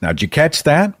conditions. Now, did you catch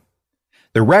that?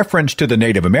 The reference to the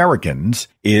Native Americans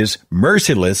is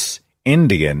merciless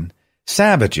Indian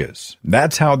savages.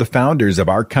 That's how the founders of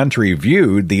our country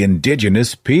viewed the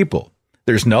indigenous people.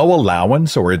 There's no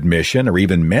allowance or admission or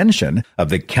even mention of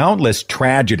the countless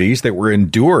tragedies that were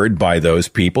endured by those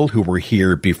people who were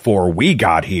here before we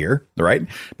got here, right?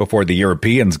 Before the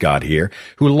Europeans got here,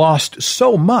 who lost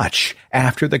so much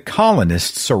after the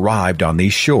colonists arrived on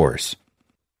these shores.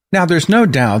 Now, there's no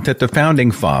doubt that the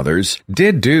Founding Fathers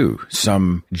did do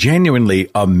some genuinely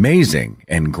amazing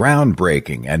and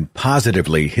groundbreaking and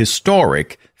positively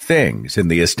historic things in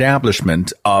the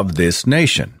establishment of this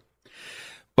nation.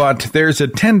 But there's a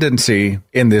tendency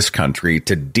in this country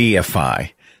to deify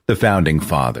the Founding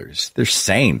Fathers. They're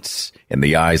saints in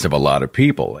the eyes of a lot of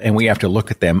people, and we have to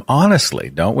look at them honestly,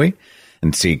 don't we?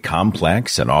 And see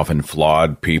complex and often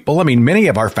flawed people. I mean, many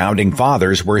of our founding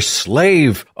fathers were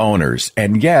slave owners.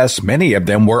 And yes, many of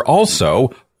them were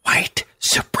also white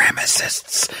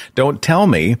supremacists. Don't tell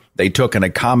me they took an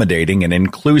accommodating and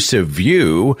inclusive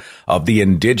view of the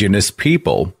indigenous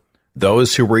people,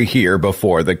 those who were here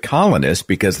before the colonists,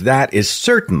 because that is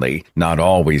certainly not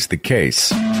always the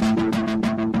case.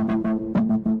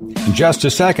 In just a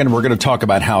second, we're going to talk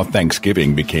about how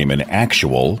Thanksgiving became an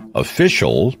actual,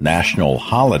 official national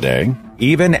holiday,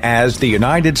 even as the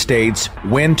United States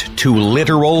went to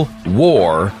literal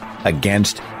war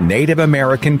against Native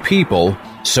American people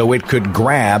so it could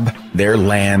grab their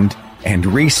land and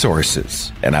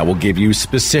resources. And I will give you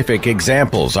specific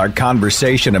examples. Our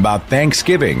conversation about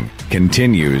Thanksgiving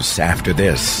continues after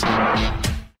this.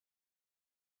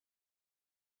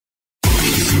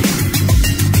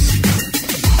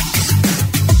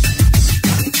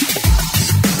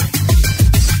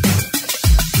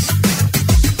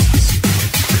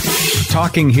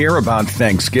 Talking here about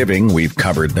Thanksgiving, we've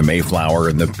covered the Mayflower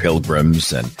and the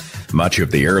Pilgrims and much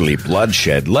of the early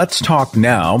bloodshed. Let's talk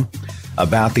now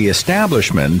about the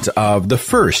establishment of the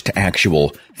first actual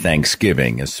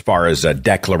Thanksgiving as far as a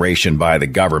declaration by the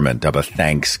government of a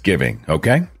Thanksgiving,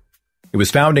 okay? It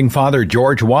was Founding Father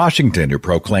George Washington who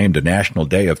proclaimed a national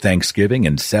day of Thanksgiving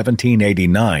in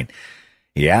 1789.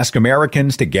 He asked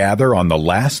Americans to gather on the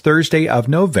last Thursday of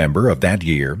November of that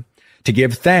year to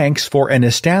give thanks for an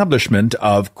establishment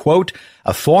of, quote,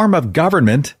 a form of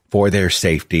government for their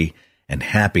safety and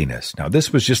happiness. Now,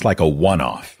 this was just like a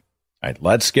one-off. All right,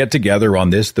 let's get together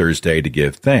on this Thursday to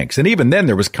give thanks. And even then,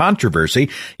 there was controversy.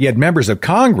 You had members of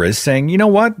Congress saying, you know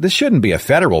what, this shouldn't be a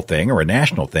federal thing or a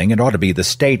national thing. It ought to be the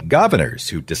state governors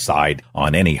who decide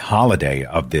on any holiday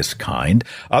of this kind.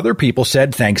 Other people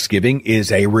said Thanksgiving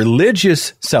is a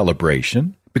religious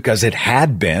celebration, because it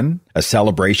had been a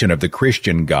celebration of the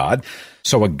Christian God.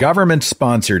 So a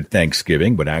government-sponsored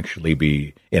Thanksgiving would actually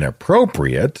be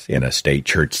inappropriate in a state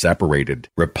church-separated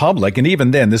republic. And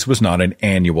even then, this was not an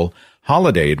annual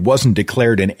holiday. It wasn't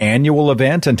declared an annual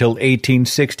event until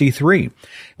 1863. It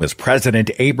was President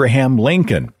Abraham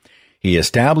Lincoln. He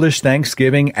established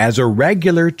Thanksgiving as a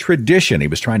regular tradition. He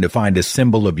was trying to find a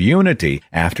symbol of unity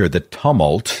after the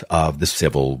tumult of the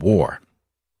Civil War.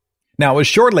 Now, it was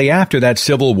shortly after that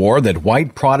Civil War that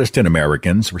white Protestant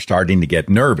Americans were starting to get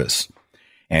nervous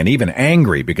and even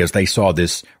angry because they saw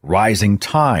this rising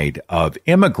tide of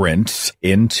immigrants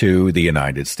into the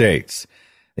United States.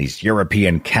 These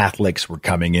European Catholics were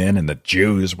coming in, and the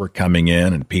Jews were coming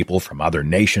in, and people from other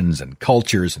nations and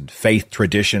cultures and faith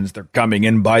traditions, they're coming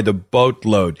in by the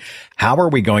boatload. How are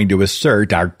we going to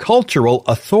assert our cultural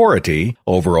authority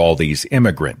over all these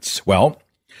immigrants? Well,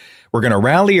 we're going to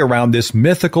rally around this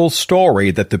mythical story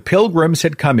that the Pilgrims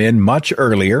had come in much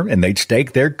earlier and they'd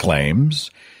staked their claims,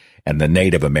 and the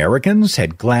Native Americans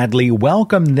had gladly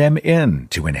welcomed them in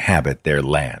to inhabit their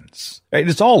lands.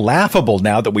 It's all laughable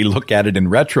now that we look at it in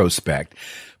retrospect,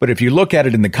 but if you look at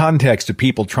it in the context of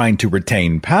people trying to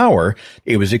retain power,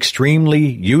 it was extremely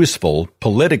useful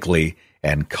politically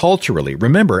and culturally.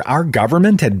 Remember, our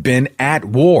government had been at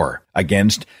war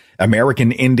against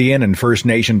American Indian and First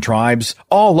Nation tribes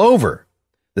all over.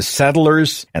 The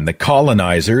settlers and the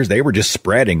colonizers, they were just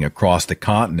spreading across the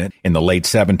continent. In the late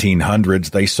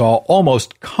 1700s, they saw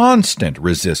almost constant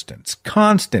resistance,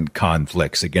 constant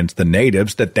conflicts against the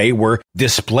natives that they were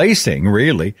displacing,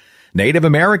 really. Native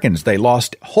Americans, they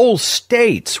lost whole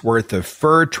states worth of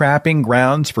fur trapping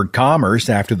grounds for commerce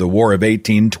after the War of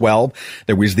 1812.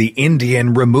 There was the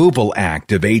Indian Removal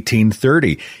Act of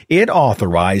 1830. It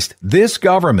authorized this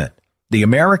government, the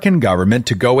American government,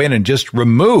 to go in and just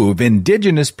remove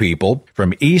indigenous people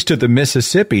from east of the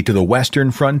Mississippi to the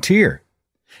western frontier.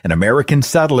 And American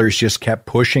settlers just kept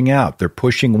pushing out. They're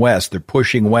pushing west. They're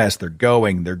pushing west. They're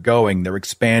going. They're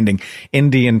expanding.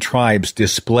 Indian tribes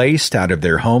displaced out of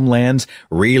their homelands,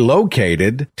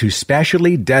 relocated to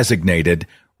specially designated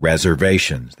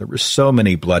reservations. There were so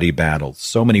many bloody battles,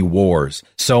 so many wars,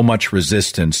 so much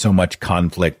resistance, so much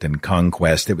conflict and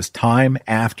conquest. It was time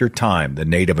after time the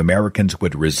Native Americans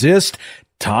would resist.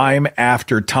 Time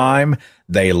after time,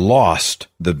 they lost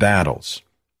the battles.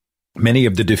 Many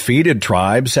of the defeated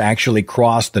tribes actually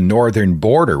crossed the northern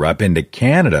border up into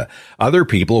Canada. Other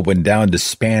people went down to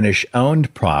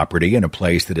Spanish-owned property in a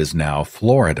place that is now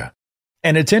Florida.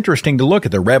 And it's interesting to look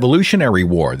at the Revolutionary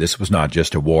War. This was not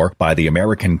just a war by the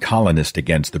American colonists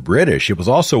against the British. It was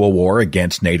also a war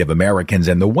against Native Americans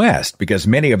in the West, because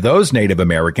many of those Native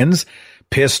Americans,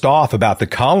 pissed off about the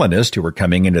colonists who were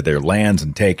coming into their lands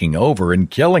and taking over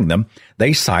and killing them,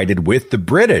 they sided with the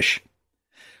British.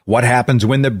 What happens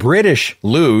when the British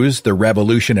lose the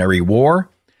Revolutionary War?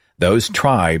 Those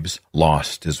tribes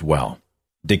lost as well,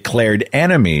 declared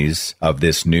enemies of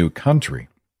this new country.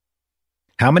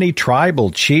 How many tribal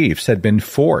chiefs had been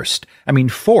forced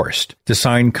to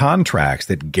sign contracts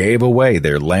that gave away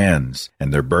their lands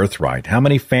and their birthright? How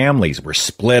many families were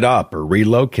split up or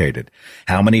relocated?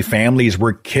 How many families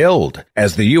were killed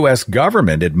as the U.S.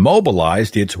 government had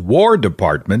mobilized its War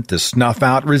Department to snuff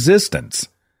out resistance?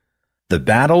 The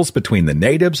battles between the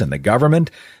natives and the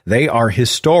government, they are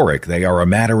historic. They are a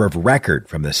matter of record,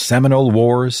 from the Seminole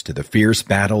Wars to the fierce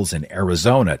battles in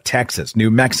Arizona, Texas,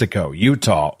 New Mexico,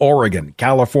 Utah, Oregon,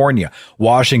 California,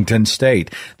 Washington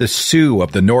State, the Sioux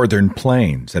of the Northern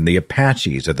Plains, and the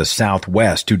Apaches of the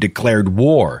Southwest who declared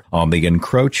war on the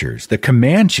encroachers, the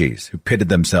Comanches who pitted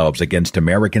themselves against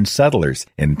American settlers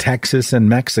in Texas and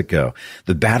Mexico,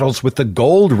 the battles with the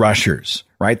gold rushers.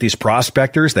 Right? These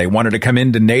prospectors, they wanted to come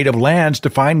into native lands to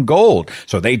find gold,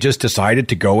 so they just decided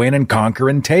to go in and conquer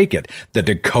and take it. The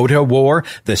Dakota War,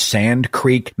 the Sand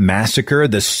Creek Massacre,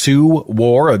 the Sioux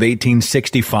War of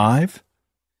 1865.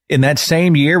 In that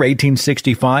same year,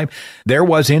 1865, there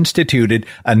was instituted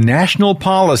a national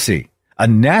policy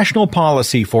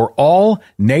for all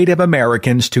Native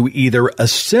Americans to either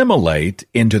assimilate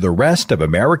into the rest of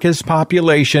America's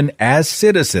population as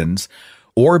citizens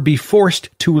or be forced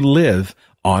to live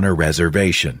on a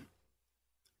reservation.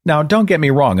 Now, don't get me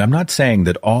wrong. I'm not saying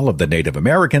that all of the Native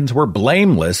Americans were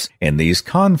blameless in these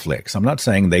conflicts. I'm not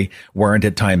saying they weren't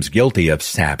at times guilty of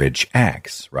savage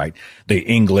acts, right? The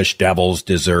English devils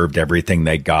deserved everything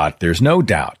they got. There's no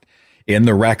doubt in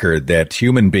the record that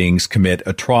human beings commit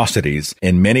atrocities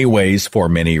in many ways for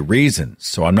many reasons.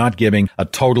 So I'm not giving a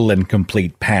total and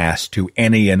complete pass to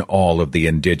any and all of the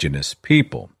indigenous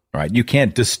people. Right? You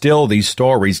can't distill these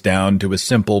stories down to a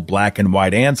simple black and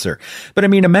white answer. But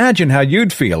imagine how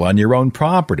you'd feel on your own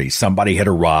property. Somebody had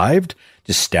arrived,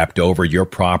 just stepped over your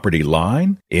property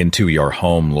line into your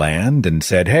homeland and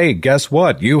said, hey, guess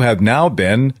what? You have now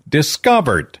been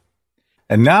discovered.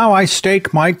 And now I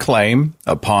stake my claim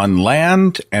upon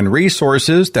land and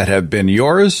resources that have been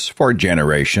yours for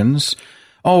generations.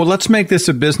 Oh, let's make this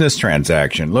a business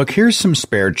transaction. Look, here's some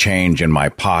spare change in my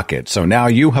pocket. So now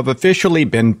you have officially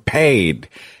been paid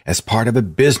as part of a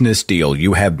business deal.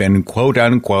 You have been, quote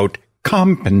unquote,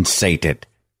 compensated.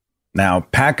 Now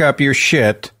pack up your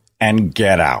shit and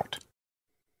get out.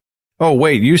 Oh,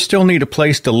 wait, you still need a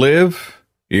place to live?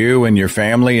 You and your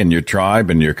family and your tribe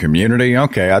and your community?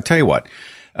 Okay, I'll tell you what.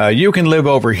 You can live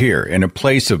over here in a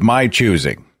place of my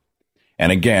choosing.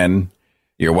 And again,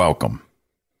 you're welcome.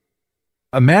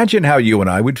 Imagine how you and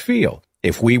I would feel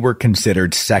if we were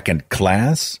considered second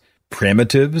class,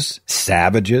 primitives,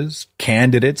 savages,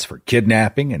 candidates for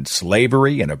kidnapping and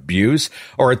slavery and abuse,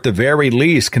 or at the very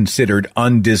least considered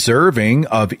undeserving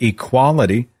of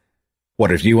equality.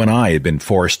 What if you and I had been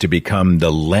forced to become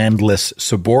the landless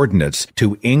subordinates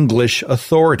to English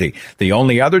authority? The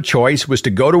only other choice was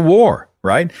to go to war,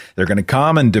 right? They're going to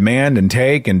come and demand and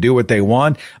take and do what they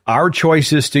want. Our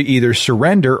choice is to either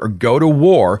surrender or go to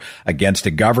war against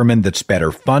a government that's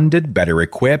better funded, better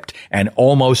equipped, and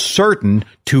almost certain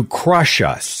to crush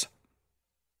us.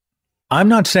 I'm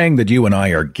not saying that you and I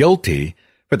are guilty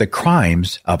for the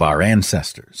crimes of our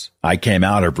ancestors. I came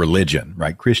out of religion,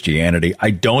 right? Christianity.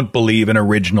 I don't believe in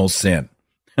original sin.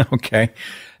 Okay?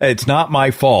 It's not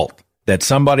my fault that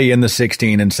somebody in the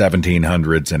 16 and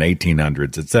 1700s and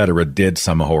 1800s, etc., did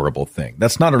some horrible thing.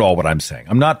 That's not at all what I'm saying.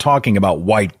 I'm not talking about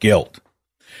white guilt.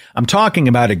 I'm talking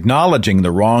about acknowledging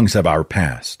the wrongs of our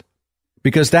past,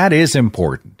 because that is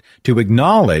important. To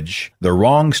acknowledge the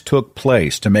wrongs took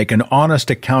place, to make an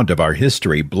honest account of our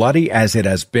history, bloody as it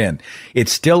has been.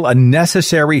 It's still a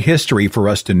necessary history for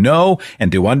us to know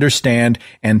and to understand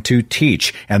and to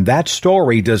teach. And that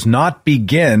story does not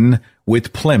begin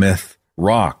with Plymouth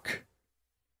Rock.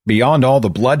 Beyond all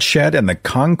the bloodshed and the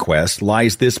conquest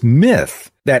lies this myth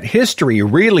that history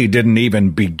really didn't even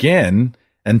begin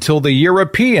until the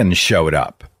Europeans showed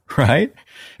up, right?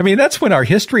 I mean, that's when our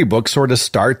history books sort of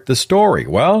start the story.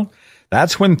 Well,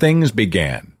 that's when things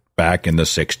began, back in the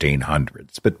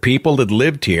 1600s. But people had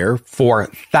lived here for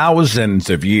thousands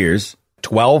of years,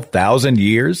 12,000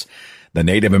 years. The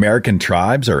Native American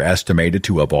tribes are estimated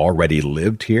to have already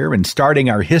lived here, and starting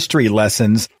our history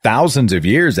lessons thousands of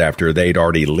years after they'd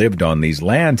already lived on these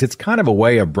lands, it's kind of a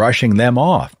way of brushing them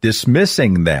off,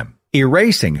 dismissing them,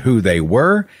 erasing who they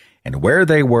were and where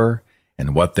they were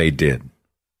and what they did.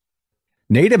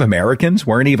 Native Americans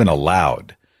weren't even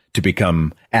allowed to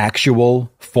become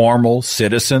actual, formal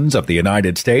citizens of the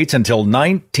United States until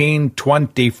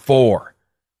 1924.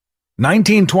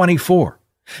 1924.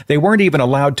 They weren't even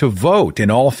allowed to vote in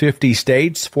all 50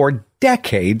 states for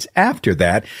decades after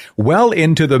that, well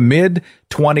into the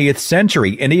mid-20th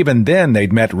century. And even then,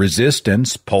 they'd met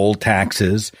resistance, poll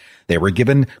taxes. They were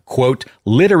given, quote,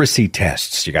 literacy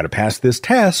tests. You got to pass this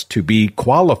test to be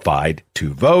qualified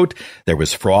to vote. There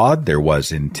was fraud. There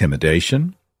was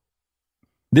intimidation.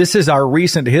 This is our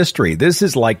recent history. This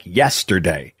is like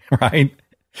yesterday, right?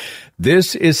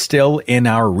 This is still in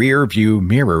our rear view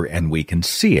mirror, and we can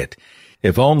see it.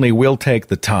 If only we'll take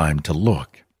the time to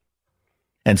look.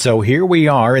 And so here we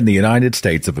are in the United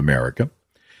States of America.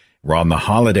 We're on the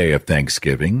holiday of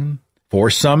Thanksgiving.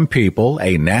 For some people,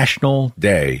 a national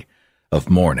day of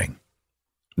mourning.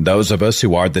 Those of us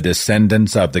who are the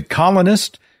descendants of the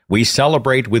colonists, we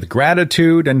celebrate with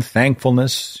gratitude and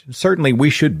thankfulness. Certainly we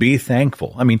should be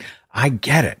thankful. I mean, I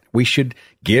get it. We should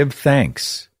give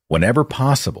thanks whenever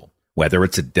possible. Whether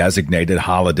it's a designated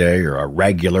holiday or a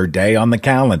regular day on the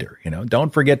calendar,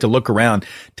 don't forget to look around,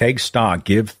 take stock,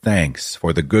 give thanks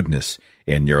for the goodness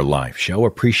in your life. Show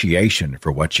appreciation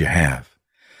for what you have.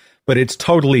 But it's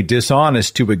totally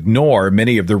dishonest to ignore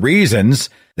many of the reasons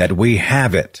that we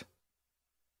have it.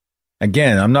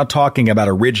 Again, I'm not talking about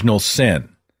original sin.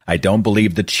 I don't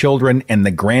believe the children and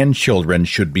the grandchildren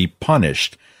should be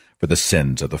punished for the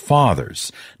sins of the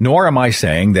fathers. Nor am I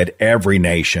saying that every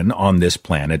nation on this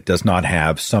planet does not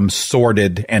have some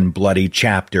sordid and bloody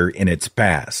chapter in its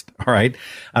past. All right?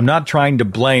 I'm not trying to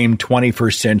blame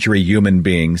 21st century human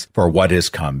beings for what has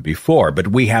come before, but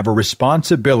we have a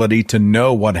responsibility to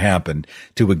know what happened,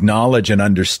 to acknowledge and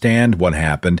understand what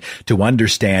happened, to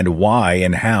understand why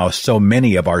and how so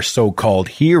many of our so-called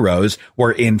heroes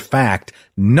were in fact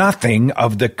nothing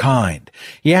of the kind.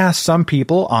 Yeah, some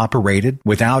people operated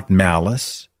without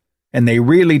malice, and they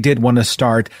really did want to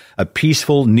start a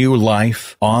peaceful new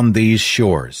life on these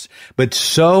shores. But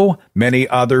so many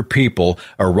other people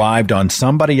arrived on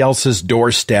somebody else's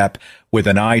doorstep with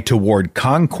an eye toward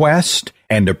conquest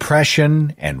and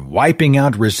oppression and wiping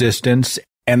out resistance.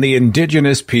 And the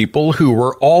indigenous people who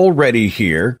were already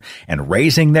here and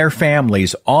raising their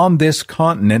families on this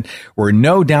continent were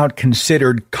no doubt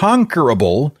considered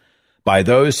conquerable by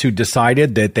those who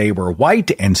decided that they were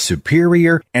white and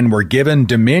superior and were given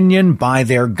dominion by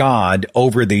their God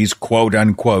over these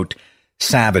quote-unquote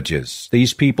savages.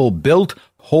 These people built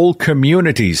whole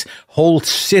communities, whole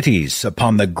cities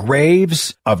upon the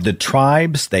graves of the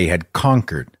tribes they had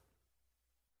conquered.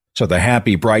 So the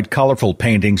happy, bright, colorful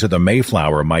paintings of the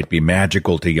Mayflower might be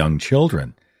magical to young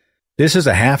children. This is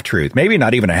a half-truth, maybe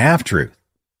not even a half-truth,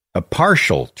 a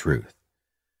partial truth.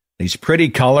 These pretty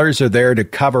colors are there to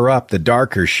cover up the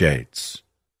darker shades.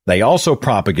 They also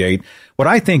propagate what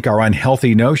I think are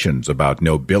unhealthy notions about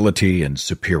nobility and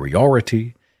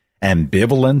superiority,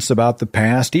 ambivalence about the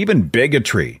past, even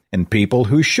bigotry in people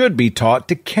who should be taught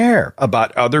to care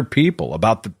about other people,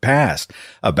 about the past,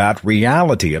 about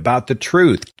reality, about the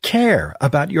truth. Care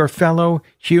about your fellow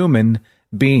human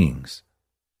beings.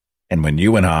 And when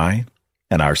you and I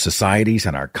and our societies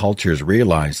and our cultures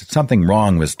realize that something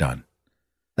wrong was done,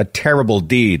 a terrible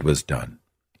deed was done,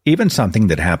 even something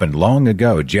that happened long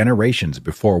ago, generations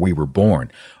before we were born,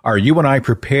 are you and I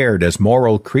prepared as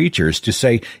moral creatures to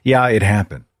say, yeah, it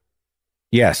happened?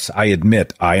 Yes, I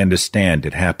admit, I understand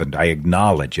it happened. I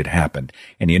acknowledge it happened.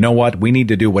 And you know what? We need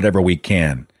to do whatever we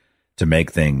can to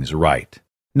make things right.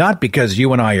 Not because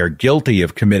you and I are guilty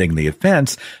of committing the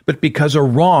offense, but because a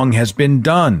wrong has been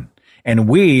done. And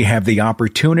we have the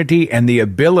opportunity and the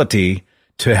ability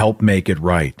to help make it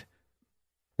right.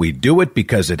 We do it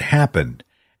because it happened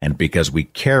and because we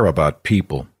care about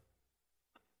people.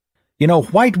 You know,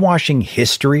 whitewashing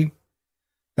history,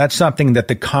 that's something that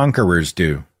the conquerors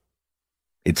do.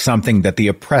 It's something that the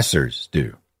oppressors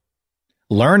do.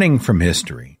 Learning from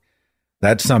history,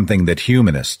 that's something that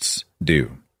humanists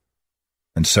do.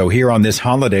 And so here on this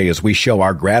holiday, as we show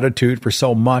our gratitude for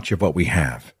so much of what we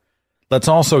have, let's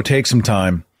also take some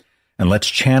time and let's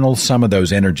channel some of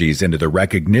those energies into the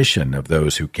recognition of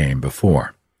those who came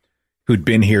before, who'd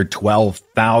been here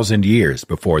 12,000 years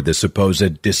before the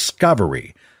supposed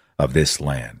discovery of this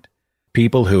land.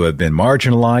 People who have been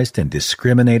marginalized and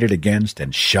discriminated against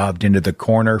and shoved into the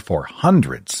corner for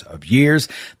hundreds of years.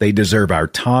 They deserve our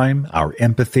time, our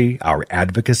empathy, our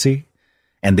advocacy,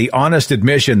 and the honest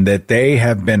admission that they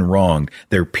have been wronged.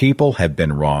 Their people have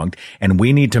been wronged, and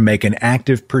we need to make an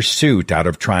active pursuit out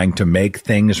of trying to make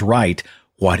things right,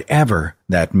 whatever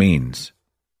that means.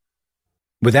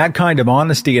 With that kind of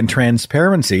honesty and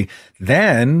transparency,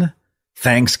 then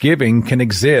Thanksgiving can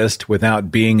exist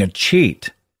without being a cheat.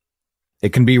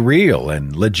 It can be real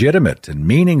and legitimate and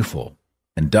meaningful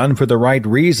and done for the right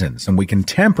reasons, and we can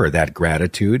temper that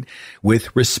gratitude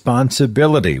with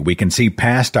responsibility. We can see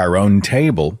past our own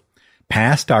table,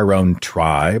 past our own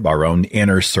tribe, our own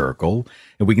inner circle,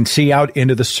 and we can see out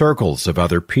into the circles of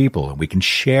other people, and we can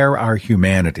share our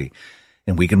humanity,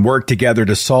 and we can work together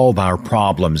to solve our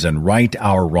problems and right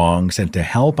our wrongs and to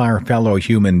help our fellow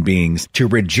human beings to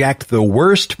reject the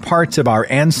worst parts of our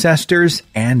ancestors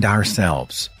and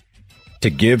ourselves, to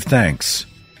give thanks,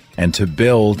 and to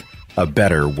build a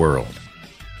better world.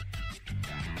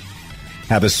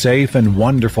 Have a safe and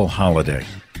wonderful holiday,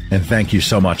 and thank you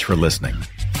so much for listening.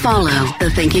 Follow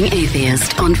The Thinking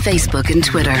Atheist on Facebook and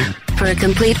Twitter for a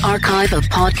complete archive of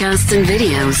podcasts and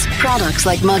videos, products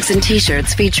like mugs and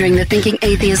t-shirts featuring the Thinking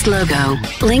Atheist logo,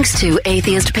 links to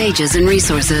atheist pages and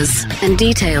resources, and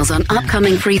details on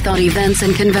upcoming Free Thought events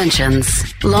and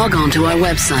conventions. Log on to our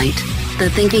website,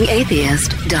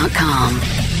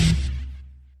 thethinkingatheist.com.